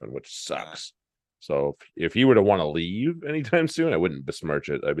to happen, which sucks. So if you were to want to leave anytime soon, I wouldn't besmirch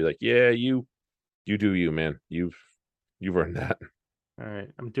it. I'd be like, yeah, you do you, man. You've earned that. All right,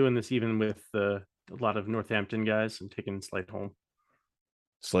 I'm doing this even with a lot of Northampton guys. I'm taking Slate home.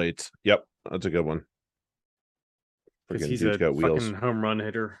 Slates, yep, that's a good one. Because he's a fucking home run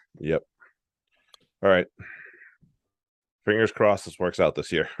hitter. Yep. All right. Fingers crossed this works out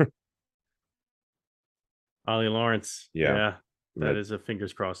this year. Ollie Lawrence. Yeah. That is a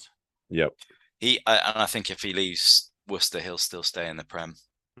fingers crossed. Yep. I think if he leaves Worcester, he'll still stay in the Prem.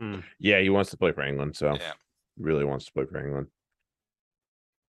 Yeah, he wants to play for England, so he really wants to play for England.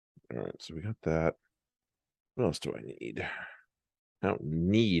 All right, so we got that. What else do I need? I don't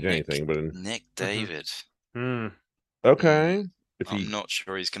need anything, but Nick David. Okay. I'm not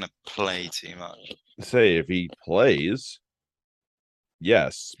sure he's going to play too much. Say if he plays,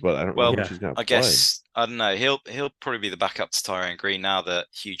 yes, but I don't know if he's going to play. I guess I don't know. He'll probably be the backup to Tyrone Green now that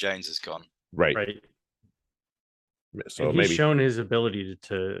Hugh Jones has gone. Right. So and he's shown his ability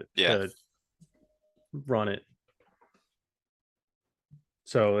to run it.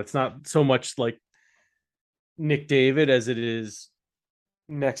 So it's not so much like Nick David as it is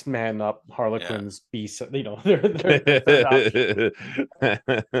next man up, Harlequins. B. They're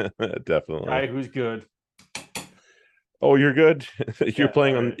definitely guy who's good. Oh, you're good. You're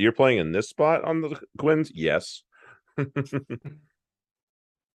playing in this spot on the Twins. Yes. All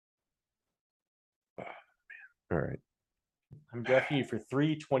right. I'm drafting you for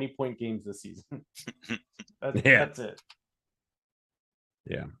 3 20-point games this season. That's it.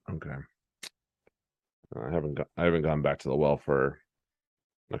 Yeah. Okay. I haven't gone back to the well for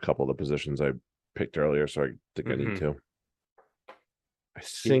a couple of the positions I picked earlier, so I think I need to.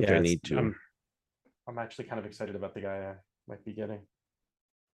 I need to. I'm actually kind of excited about the guy I might be getting.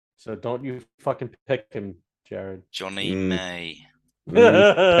 So don't you fucking pick him, Jared. Johnny May.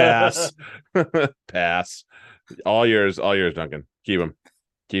 Pass. Pass. All yours, Duncan. Keep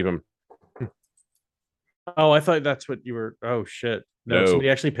him. Oh, I thought that's what you were. Oh shit. No, somebody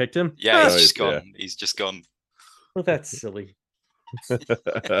actually picked him? Yeah, he's just gone. Yeah. He's just gone. Well, that's silly.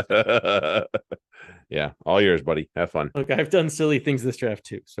 Yeah, all yours, buddy. Have fun. Look, I've done silly things this draft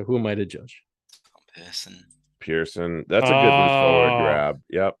too, so who am I to judge? Pearson. That's a good loose forward grab.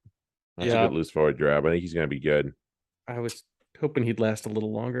 Yep. That's a good loose forward grab. I think he's going to be good. I was hoping he'd last a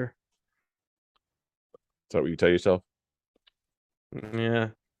little longer. Is that what you tell yourself? Yeah.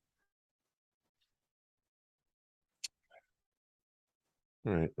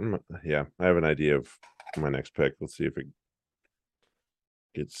 All right. I have an idea of my next pick. Let's see if it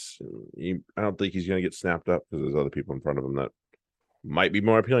gets. I don't think he's going to get snapped up because there's other people in front of him that might be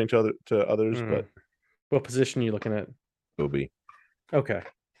more appealing to others. But what position are you looking at? OB. Okay.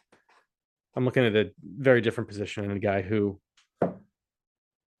 I'm looking at a very different position and a guy who.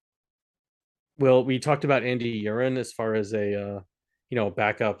 Well, we talked about Andy Urin as far as a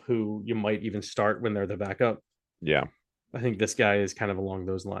backup who you might even start when they're the backup. Yeah. I think this guy is kind of along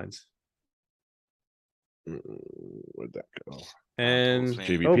those lines. Where'd that go? And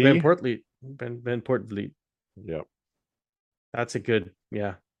JVP? Ben Portvliet. Ben Portvliet. Yep. That's a good,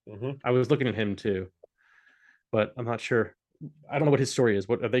 I was looking at him too, but I'm not sure. I don't know what his story is.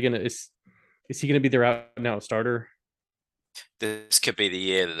 What are they gonna? Is he gonna be their out and out starter? This could be the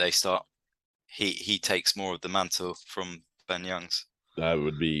year that they start. He takes more of the mantle from Ben Youngs. That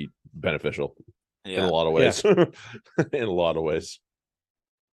would be beneficial. In a lot of ways. In a lot of ways.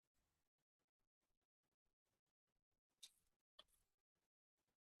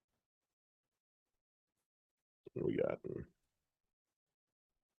 What we got?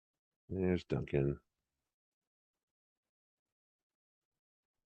 There's Duncan.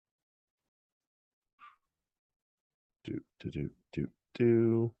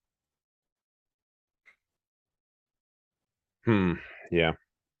 Do. Yeah.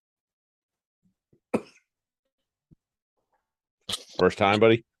 First time,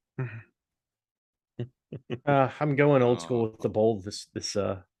 buddy. I'm going old school with the bold this this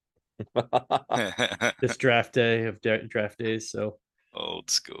draft day of draft days. So old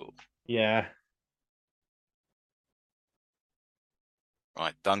school. Yeah.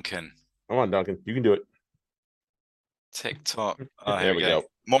 Right, Duncan. Come on, Duncan. You can do it. TikTok. Oh, there we go.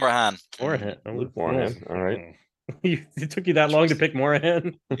 Morahan. Luke Morahan. All right. It took you that long to pick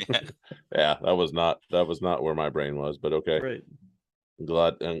Morahan? Yeah, that was not where my brain was, but okay. Right. I'm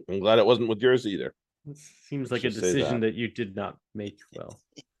glad it wasn't with yours either. It seems like a decision that you did not make well.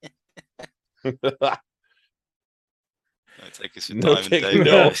 Take us some time. The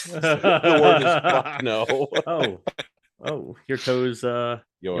word is fuck no. Oh, here goes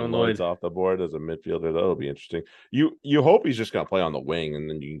Yohan Lloyd's off the board as a midfielder. That'll be interesting. You hope he's just gonna play on the wing and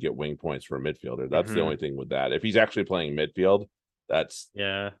then you can get wing points for a midfielder. That's the only thing with that. If he's actually playing midfield, that's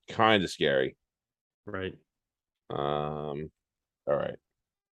kind of scary. Right. All right.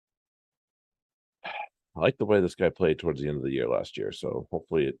 I like the way this guy played towards the end of the year last year, so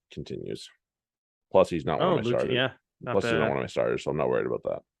hopefully it continues. Plus, he's not one of my starters. Yeah, Plus, he's not one of my starters, so I'm not worried about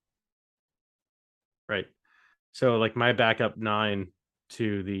that. Right. So, like my backup 9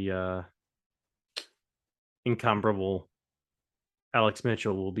 to the incomparable Alex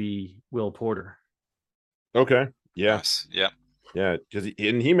Mitchell will be Will Porter. Okay. Yeah. Nice. Yeah. Yeah, because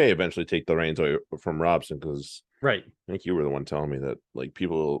he may eventually take the reins away from Robson because I think you were the one telling me that like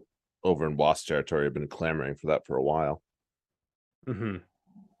people over in Wasp territory have been clamoring for that for a while. And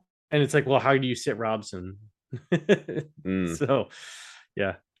it's like, well, how do you sit Robson? So,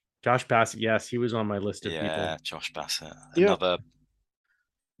 yeah, Josh Bassett. Yes, he was on my list of people. Yeah, Josh Bassett, another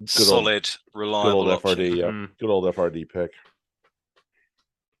solid, reliable good old FRD. option. Yep, good old FRD pick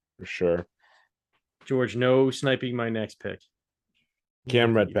for sure. George, no sniping my next pick.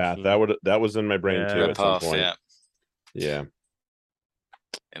 Cam Redpath. That was in my brain too at some point. Yeah.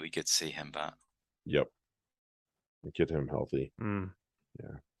 We could see him back. Yep. Get him healthy.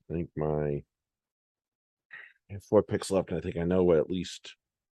 Yeah. I think I have 4 picks left. I think I know what at least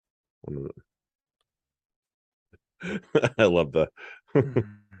one of them. I love the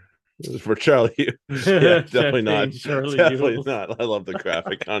for Charlie. Yeah, definitely not. Definitely not. I love the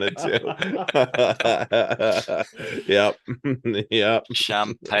graphic on it too. Yep. Yep.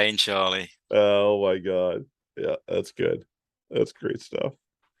 Champagne Charlie. Oh my god. Yeah, that's good. That's great stuff.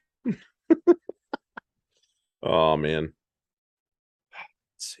 Oh man.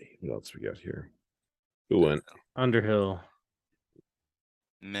 Let's see what else we got here. Who went? Underhill.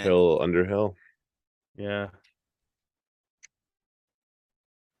 Hill, Underhill. Yeah.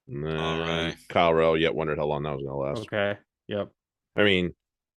 And then Kyle Rowe, yet wondered how long that was gonna last. Okay. Yep. I mean,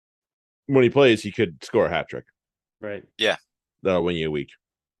 when he plays, he could score a hat trick. Right. Yeah. That'll win you a week.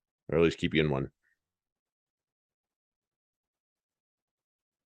 Or at least keep you in one.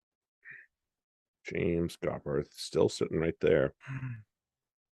 James Gopperth still sitting right there.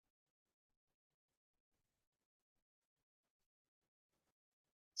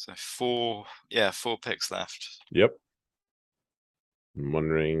 So 4 picks left. Yep. I'm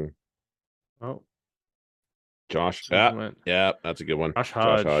wondering. Oh. Josh. Yeah, that's a good one. Josh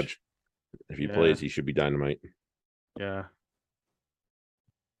Hodge. If he plays, he should be dynamite. Yeah.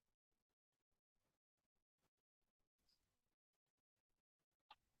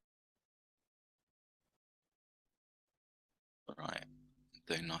 All right.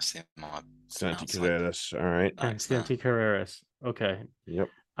 Doing nicely. Santi Carreras. All right. Santi Carreras. Okay. Yep.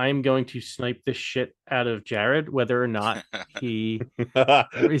 I'm going to snipe the shit out of Jared, whether or not he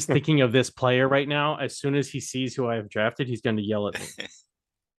is thinking of this player right now. As soon as he sees who I have drafted, he's going to yell at me.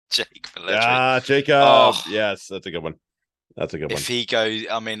 Jake. Jacob. Oh. Yes, that's a good one. That's a good one. If he goes,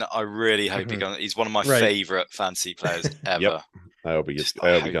 I mean, I really hope he goes. He's one of my favorite fantasy players ever. Yep. I hope he gets.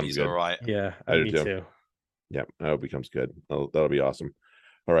 I hope he becomes good. All right. Yeah, me too. Yep. I hope he becomes good. That'll be awesome.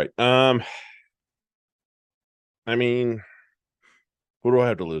 All right. I mean, who do I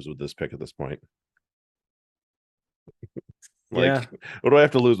have to lose with this pick at this point? What do I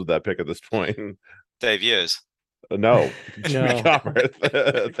have to lose with that pick at this point? Dave Ewers. No. Jimmy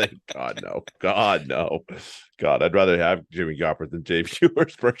Gopperth. Thank God, no. God, no. God, I'd rather have Jimmy Gopperth than Dave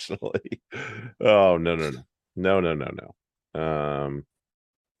Ewers personally. Oh, no.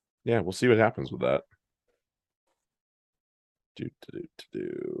 Yeah, we'll see what happens with that.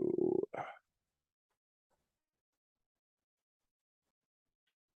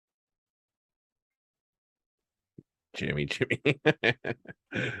 Jimmy.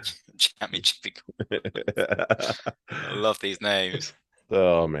 I love these names.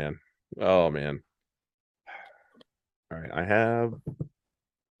 Oh man. All right, I have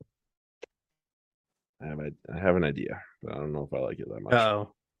an idea, but I don't know if I like it that much.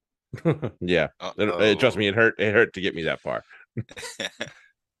 Oh. Yeah. Trust me, it hurt to get me that far.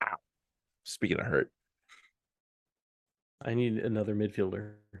 Ow. Speaking of hurt, I need another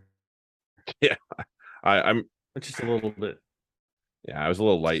midfielder. Yeah. I'm just a little bit. Yeah, I was a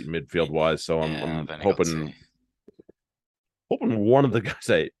little light midfield wise, so I'm hoping one of the guys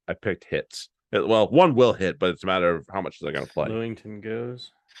I picked hits. Well, one will hit, but it's a matter of how much they're going to play. Lewington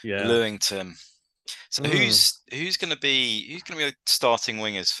goes. Yeah. Lewington. So who's going to be starting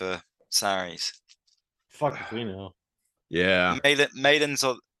wingers for Sarries? Fuck if we know. Yeah. Maiden's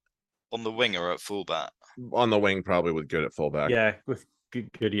on the wing or at fullback? On the wing, probably with good at fullback. Yeah, with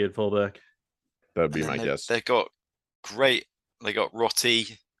Goody at fullback. That'd be my guess. They got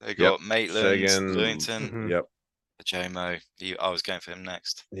Rotti, they got Maitland, Lewington. Yep. Jomo. I was going for him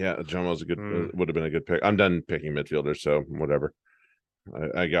next. Yeah, Jomo's a good would have been a good pick. I'm done picking midfielders, so whatever.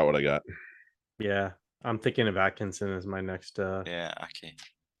 I got what I got. Yeah. I'm thinking of Atkinson as my next Aki.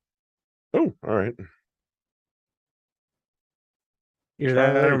 Oh, all right. Either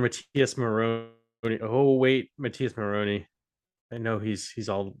that or Matthias Moroni. Oh, wait, Matthias Moroni. I know he's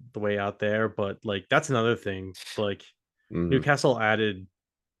all the way out there, but like that's another thing. Like Newcastle added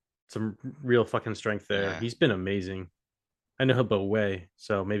some real fucking strength there. Yeah. He's been amazing. I know he'll go away,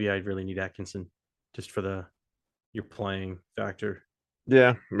 so maybe I really need Atkinson just for your playing factor.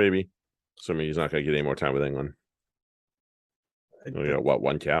 Yeah, maybe. Assuming he's not going to get any more time with England. We got what,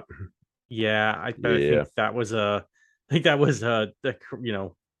 1 cap? Yeah, I think that was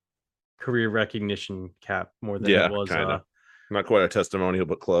career recognition cap more than it was. Kinda. Not quite a testimonial,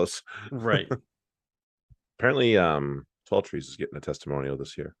 but close. Right. Apparently, 12 Trees is getting a testimonial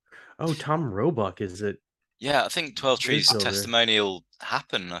this year. Oh, Tom Roebuck, is it? Yeah, I think 12 Trees testimonial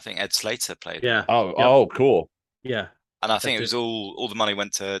happened. I think Ed Slater played. Yeah. Oh, cool. Yeah. And I think it was all the money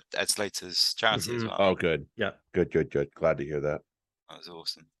went to Ed Slater's charity as well. Oh, good. Yeah. Good. Glad to hear that. That was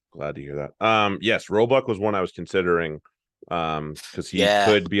awesome. Glad to hear that. Yes, Roebuck was one I was considering, because he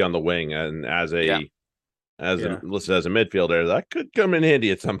could be on the wing, and listed as a midfielder, that could come in handy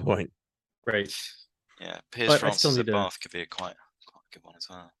at some point. Right. Yeah, Piers Francis at Bath could be a quite good one as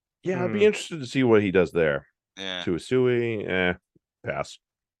well. Yeah, I'd be interested to see what he does there. Yeah. Tuasui, pass.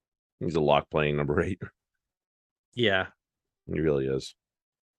 He's a lock playing number 8. Yeah. He really is.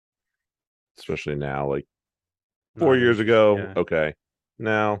 Especially now, like 4 years ago, okay.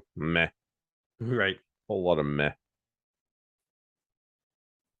 Now, meh. Right. Whole lot of meh.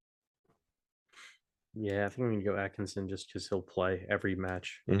 Yeah, I think I'm gonna go Atkinson just because he'll play every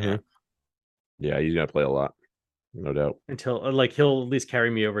match. Yeah, he's gonna play a lot, no doubt. Until he'll at least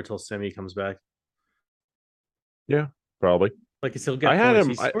carry me over till Semi comes back. Yeah, probably. Like he'll get. I had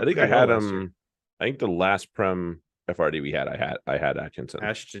him. I think I had him. I think the last Prem FRD we had, I had Atkinson.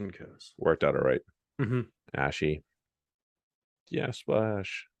 Ashton goes. Worked out all right. Mm-hmm. Ashy. Yeah,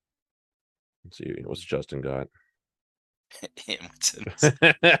 splash. Let's see what's Justin got. He's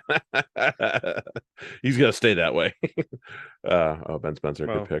gonna stay that way. Ben Spencer,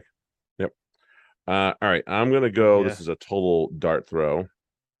 good pick. Yep. All right, I'm gonna go. This is a total dart throw,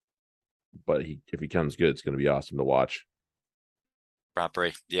 but if he comes good, it's gonna be awesome to watch.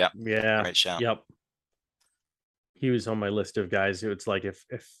 Bradbury, yeah, great shout. Yep. He was on my list of guys who it's like if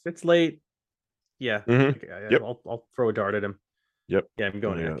it's late, I'll throw a dart at him. Yep. Yeah, I'm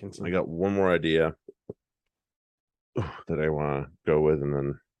going Atkinson. I got one more idea that I want to go with, and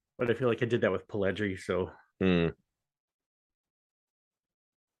then. But I feel like I did that with Pellegrini, so. Yep.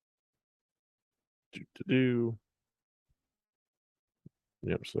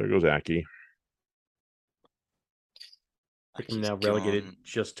 So there goes Aki. I'm now relegated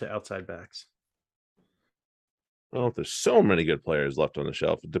just to outside backs. Well, there's so many good players left on the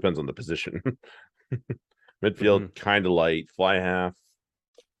shelf. It depends on the position. Midfield, kind of light. Fly half,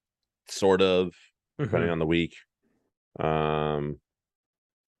 sort of, depending on the week.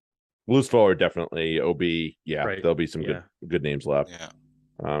 Loose forward, definitely. OB, there'll be some good names left.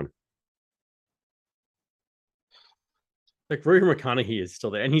 Yeah. Like Rory McConaughey is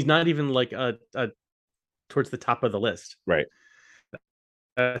still there, and he's not even like a towards the top of the list. Right.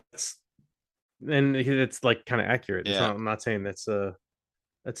 It's like kind of accurate. Yeah. I'm not saying that's a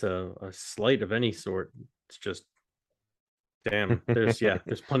slight of any sort. It's just damn. There's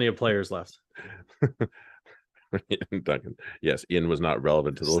plenty of players left. Duncan. Yes, Ian was not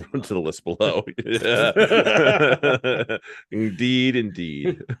relevant to the list below.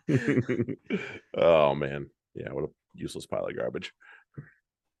 Indeed. Oh man. Yeah, what a useless pile of garbage.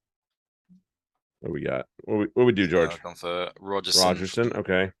 What we got? What we do, George? Gone for Rogerson.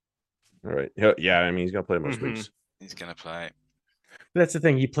 Okay. All right. Yeah, I mean he's gonna play most weeks. He's gonna play. That's the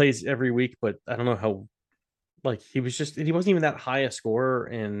thing. He plays every week, but I don't know how. Like he wasn't even that high a scorer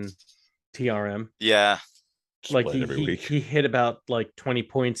in TRM. Yeah. Like he hit about like 20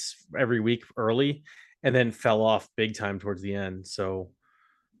 points every week early, and then fell off big time towards the end. So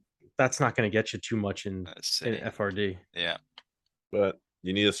that's not going to get you too much in FRD. Yeah. But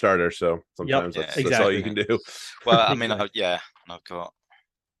you need a starter, so sometimes that's all you can do. Well, I mean, I've got.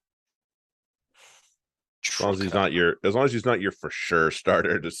 As long as he's not your for sure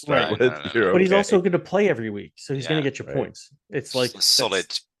starter to start with. But he's also going to play every week, so he's going to get your points. It's like a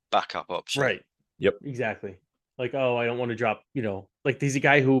solid backup option. Right. Yep. Exactly. Like, oh, I don't want to drop, like he's a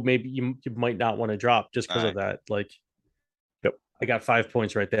guy who maybe you might not want to drop just because of that. Like, yep. I got 5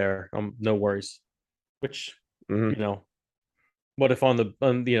 points right there. No worries. Which, what if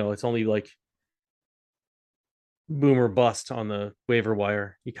it's only like boom or bust on the waiver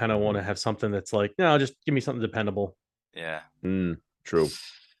wire? You kind of want to have something that's like, no, just give me something dependable. Yeah. True.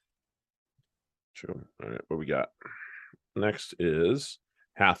 All right, what we got next is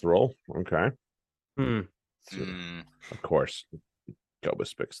Hathroll. Okay. So, of course,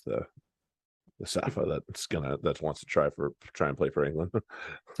 Gobus picks the Safa that wants to try and play for England.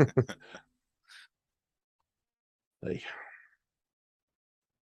 Hey.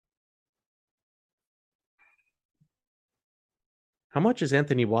 How much is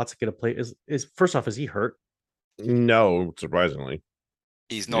Anthony Watts going to play? Is first off, is he hurt? No, surprisingly,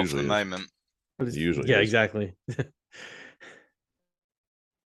 he's not for the moment. Usually, yeah, exactly.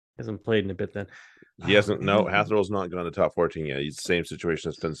 Hasn't played in a bit then. He hasn't. No, Hathroll's not gone to top 14 yet. He's the same situation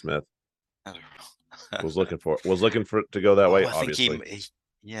as Finn Smith. Was looking for it to go that way. I obviously, think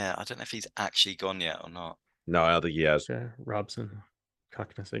yeah. I don't know if he's actually gone yet or not. No, I don't think he has. Yeah, Robson,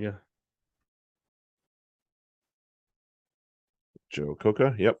 Cocknessiga. Joe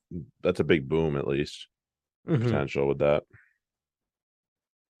Coca. Yep, that's a big boom at least. Potential with that.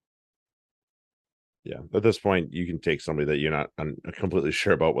 Yeah, at this point, you can take somebody that you're not completely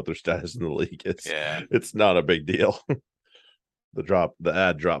sure about what their status in the league is. Yeah, it's not a big deal. The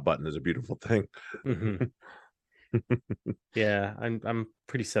add drop button is a beautiful thing. Yeah, I'm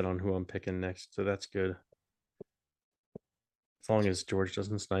pretty set on who I'm picking next, so that's good. As long as George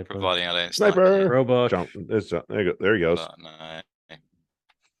doesn't snipe him. Providing I don't sniper. Roebuck. Jump. There he goes. Oh, no.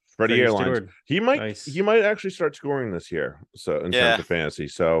 Freddie Airlines. He might actually start scoring this year. So in terms of fantasy,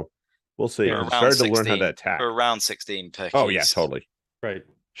 so we'll see. Yeah, he started to learn how to attack. For around 16 pick. Oh yeah, totally. Right.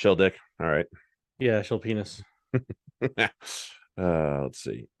 Shill dick. All right. Yeah, shill penis. Let's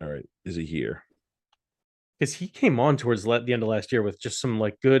see. All right, is he here? Because he came on towards the end of last year with just some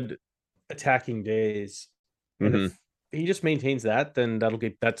like good attacking days, and if he just maintains that, then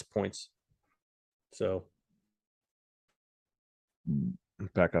that's points. So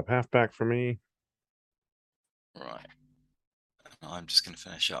backup halfback for me. Right. I'm just going to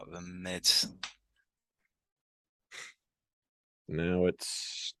finish up the mids. Now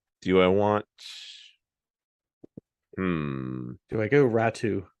it's. Do I want? Do I go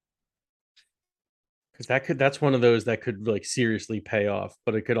Ratu? Because that's one of those that could like seriously pay off,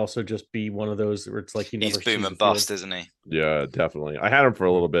 but it could also just be one of those where it's like he's boom and bust, isn't he? Yeah, definitely. I had him for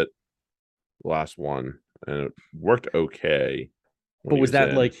a little bit last one, and it worked okay. But was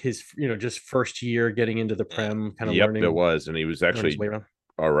that like his, just first year getting into the Prem kind of learning? Yep, it was, and he was actually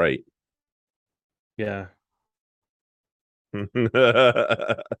all right. Yeah. Thank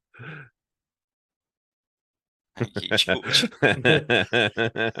you, George.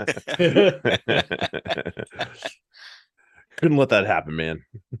 Couldn't let that happen, man.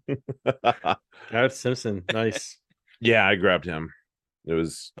 Garrett Simpson, nice. Yeah, I grabbed him. It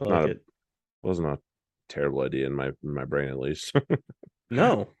was wasn't a terrible idea in my brain, at least.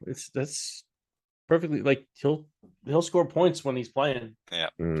 No, that's perfectly like he'll score points when he's playing. Yeah.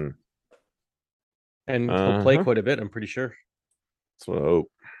 And he'll play quite a bit, I'm pretty sure. That's what I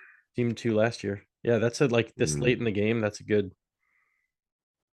hope. Team 2 last year. Yeah, that's like this late in the game. That's a good.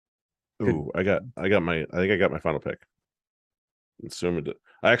 Ooh, I think I got my final pick. Assuming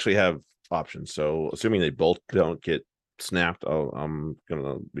I actually have options, so assuming they both don't get snapped, I'm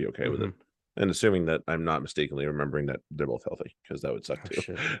gonna be okay with it. And assuming that I'm not mistakenly remembering that they're both healthy, because that would suck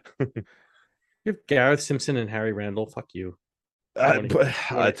too. You have Gareth Simpson and Harry Randall. Fuck you. I'm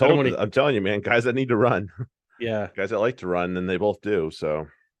telling you, man, guys that need to run. Yeah, guys that like to run, and they both do. So,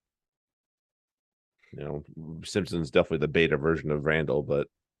 Simpson's definitely the beta version of Randall, but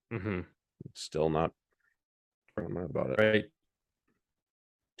still not. I'm not about it. Right.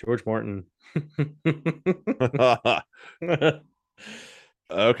 George Martin.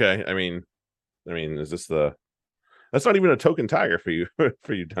 Okay, I mean, is this that's not even a token tiger for you,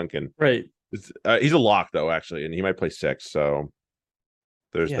 Duncan? Right. He's a lock though, actually, and he might play 6. So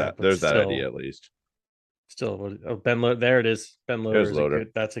there's that idea at least. Still, Ben. There it is. Ben Loader.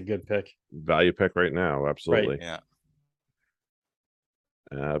 That's a good pick. Value pick right now. Absolutely. Right.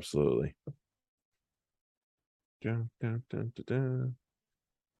 Yeah. Absolutely. Dun, dun, dun, dun, dun.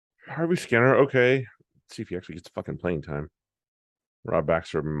 Harvey Skinner. Okay. Let's see if he actually gets fucking playing time. Rob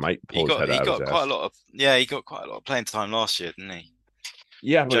Baxter might pull his head out of his ass. He got quite a lot of playing time last year, didn't he?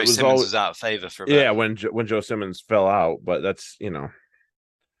 Yeah, but Joe Simmons was out of favor for a bit. Yeah, when Joe Simmons fell out, but that's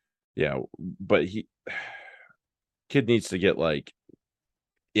yeah, but kid needs to get like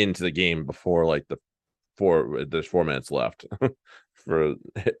into the game before like there's 4 minutes left. For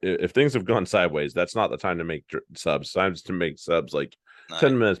if things have gone sideways, that's not the time to make subs. Times to make subs like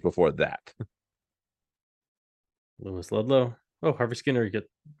 10 minutes before that. Lewis Ludlow. Oh, Harvey Skinner gets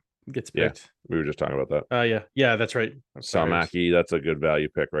picked. Yeah, we were just talking about that. Yeah, that's right. Salmaki, that's a good value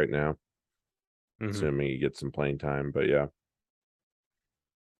pick right now. Assuming he gets some playing time, but yeah.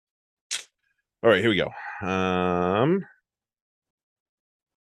 All right, here we go.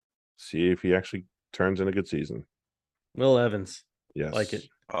 See if he actually turns in a good season. Will Evans. Yes. Like it.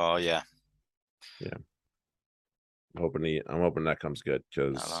 Oh yeah. Yeah. I'm hoping that comes good,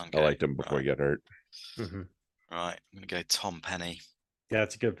 because I liked him before he got hurt. Right. I'm gonna go Tom Penny. Yeah,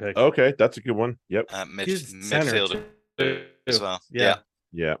 that's a good pick. Okay, that's a good one. Yep. Midfielder as well. Yeah.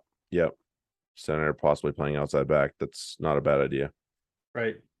 Yep. Center, possibly playing outside back. That's not a bad idea.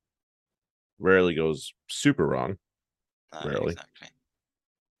 Right. Rarely goes super wrong. Rarely.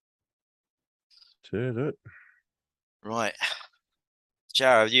 Exactly. Right.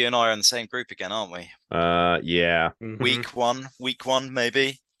 Jared, you and I are in the same group again, aren't we? Yeah. Week one,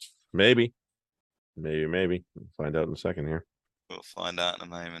 maybe. Maybe. We'll find out in a second here. We'll find out in a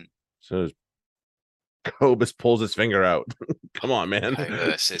moment. So Cobus pulls his finger out. Come on, man. Hey,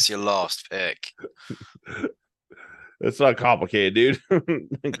 Lewis, it's your last pick. It's not complicated, dude.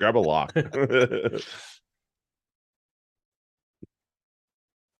 Grab a lock. Come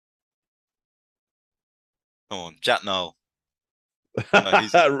on, Jack Noel.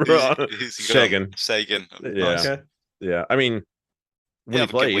 He's Sagan. Yeah. Okay. Yeah. I mean, when he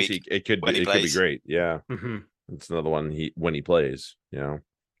plays, it could be great. Yeah. Mm-hmm. It's another one when he plays,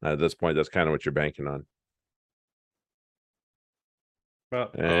 at this point, that's kind of what you're banking on. All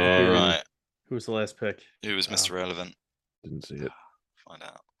right. Who was the last pick? Who was Mr. Relevant? Didn't see it. Find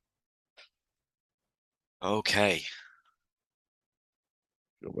out. Okay.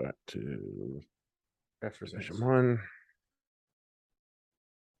 Go back to session 1.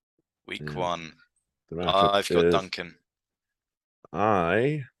 Week 1. I've got Duncan.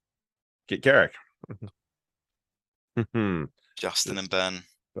 I get Carrick. Justin and Ben.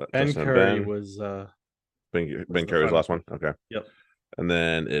 Ben Curry was Ben Curry was last one. Okay. Yep. And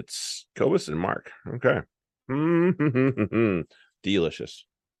then it's Cobus and Mark. Okay. Delicious.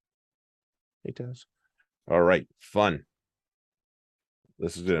 It does. All right. Fun.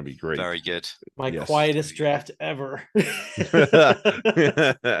 This is going to be great. Very good. My quietest draft ever.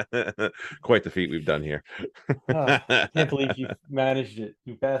 Quite the feat we've done here. I can't believe you managed it,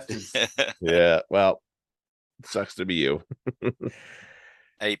 you bastards. Yeah. Well, it sucks to be you.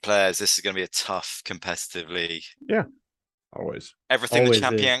 8 players. This is going to be a tough competitive league. Yeah. Always. Everything the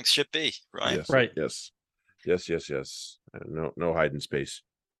champions should be, right? Yes, right. Yes. No hiding space.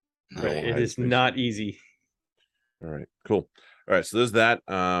 No right. It is not easy. All right. Cool. All right. So there's that.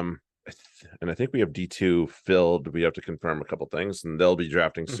 And I think we have D2 filled. We have to confirm a couple things, and they'll be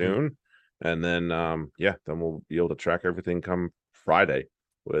drafting soon. And then then we'll be able to track everything come Friday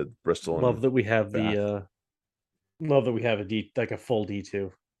with Bristol. Love that we have a full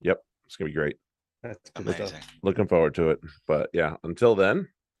D2. Yep. It's gonna be great. That's good amazing. Stuff. Looking forward to it. But yeah, until then,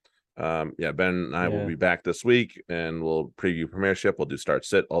 Ben and I will be back this week, and we'll preview Premiership. We'll do start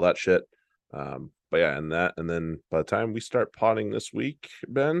sit, all that shit. But yeah, and then by the time we start potting this week,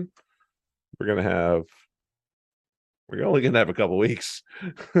 Ben, we're only gonna have a couple weeks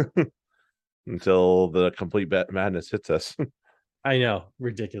until the complete madness hits us. I know,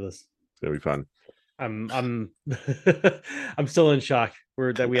 ridiculous. It's gonna be fun. I'm I'm still in shock.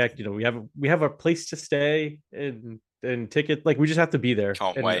 We have a place to stay and ticket. Like, we just have to be there.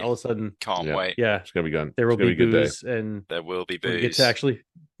 Can't wait. All of a sudden, can't wait. Yeah, it's gonna be good. There will be booze, and there will be booze. We get to actually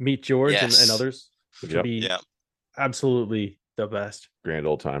meet George and others, which will be absolutely the best. Grand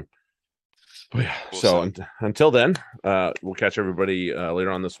old time. Oh, yeah. Awesome. So until then, we'll catch everybody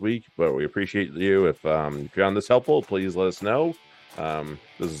later on this week. But we appreciate you. If you found this helpful, please let us know.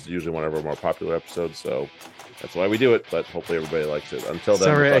 This is usually one of our more popular episodes, so that's why we do it. But hopefully everybody likes it. Until then,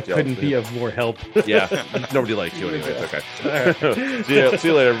 sorry I couldn't be of more help. Yeah, nobody likes you anyway. It's okay. See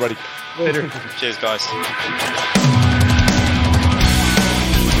you later, everybody. Later. Cheers, guys.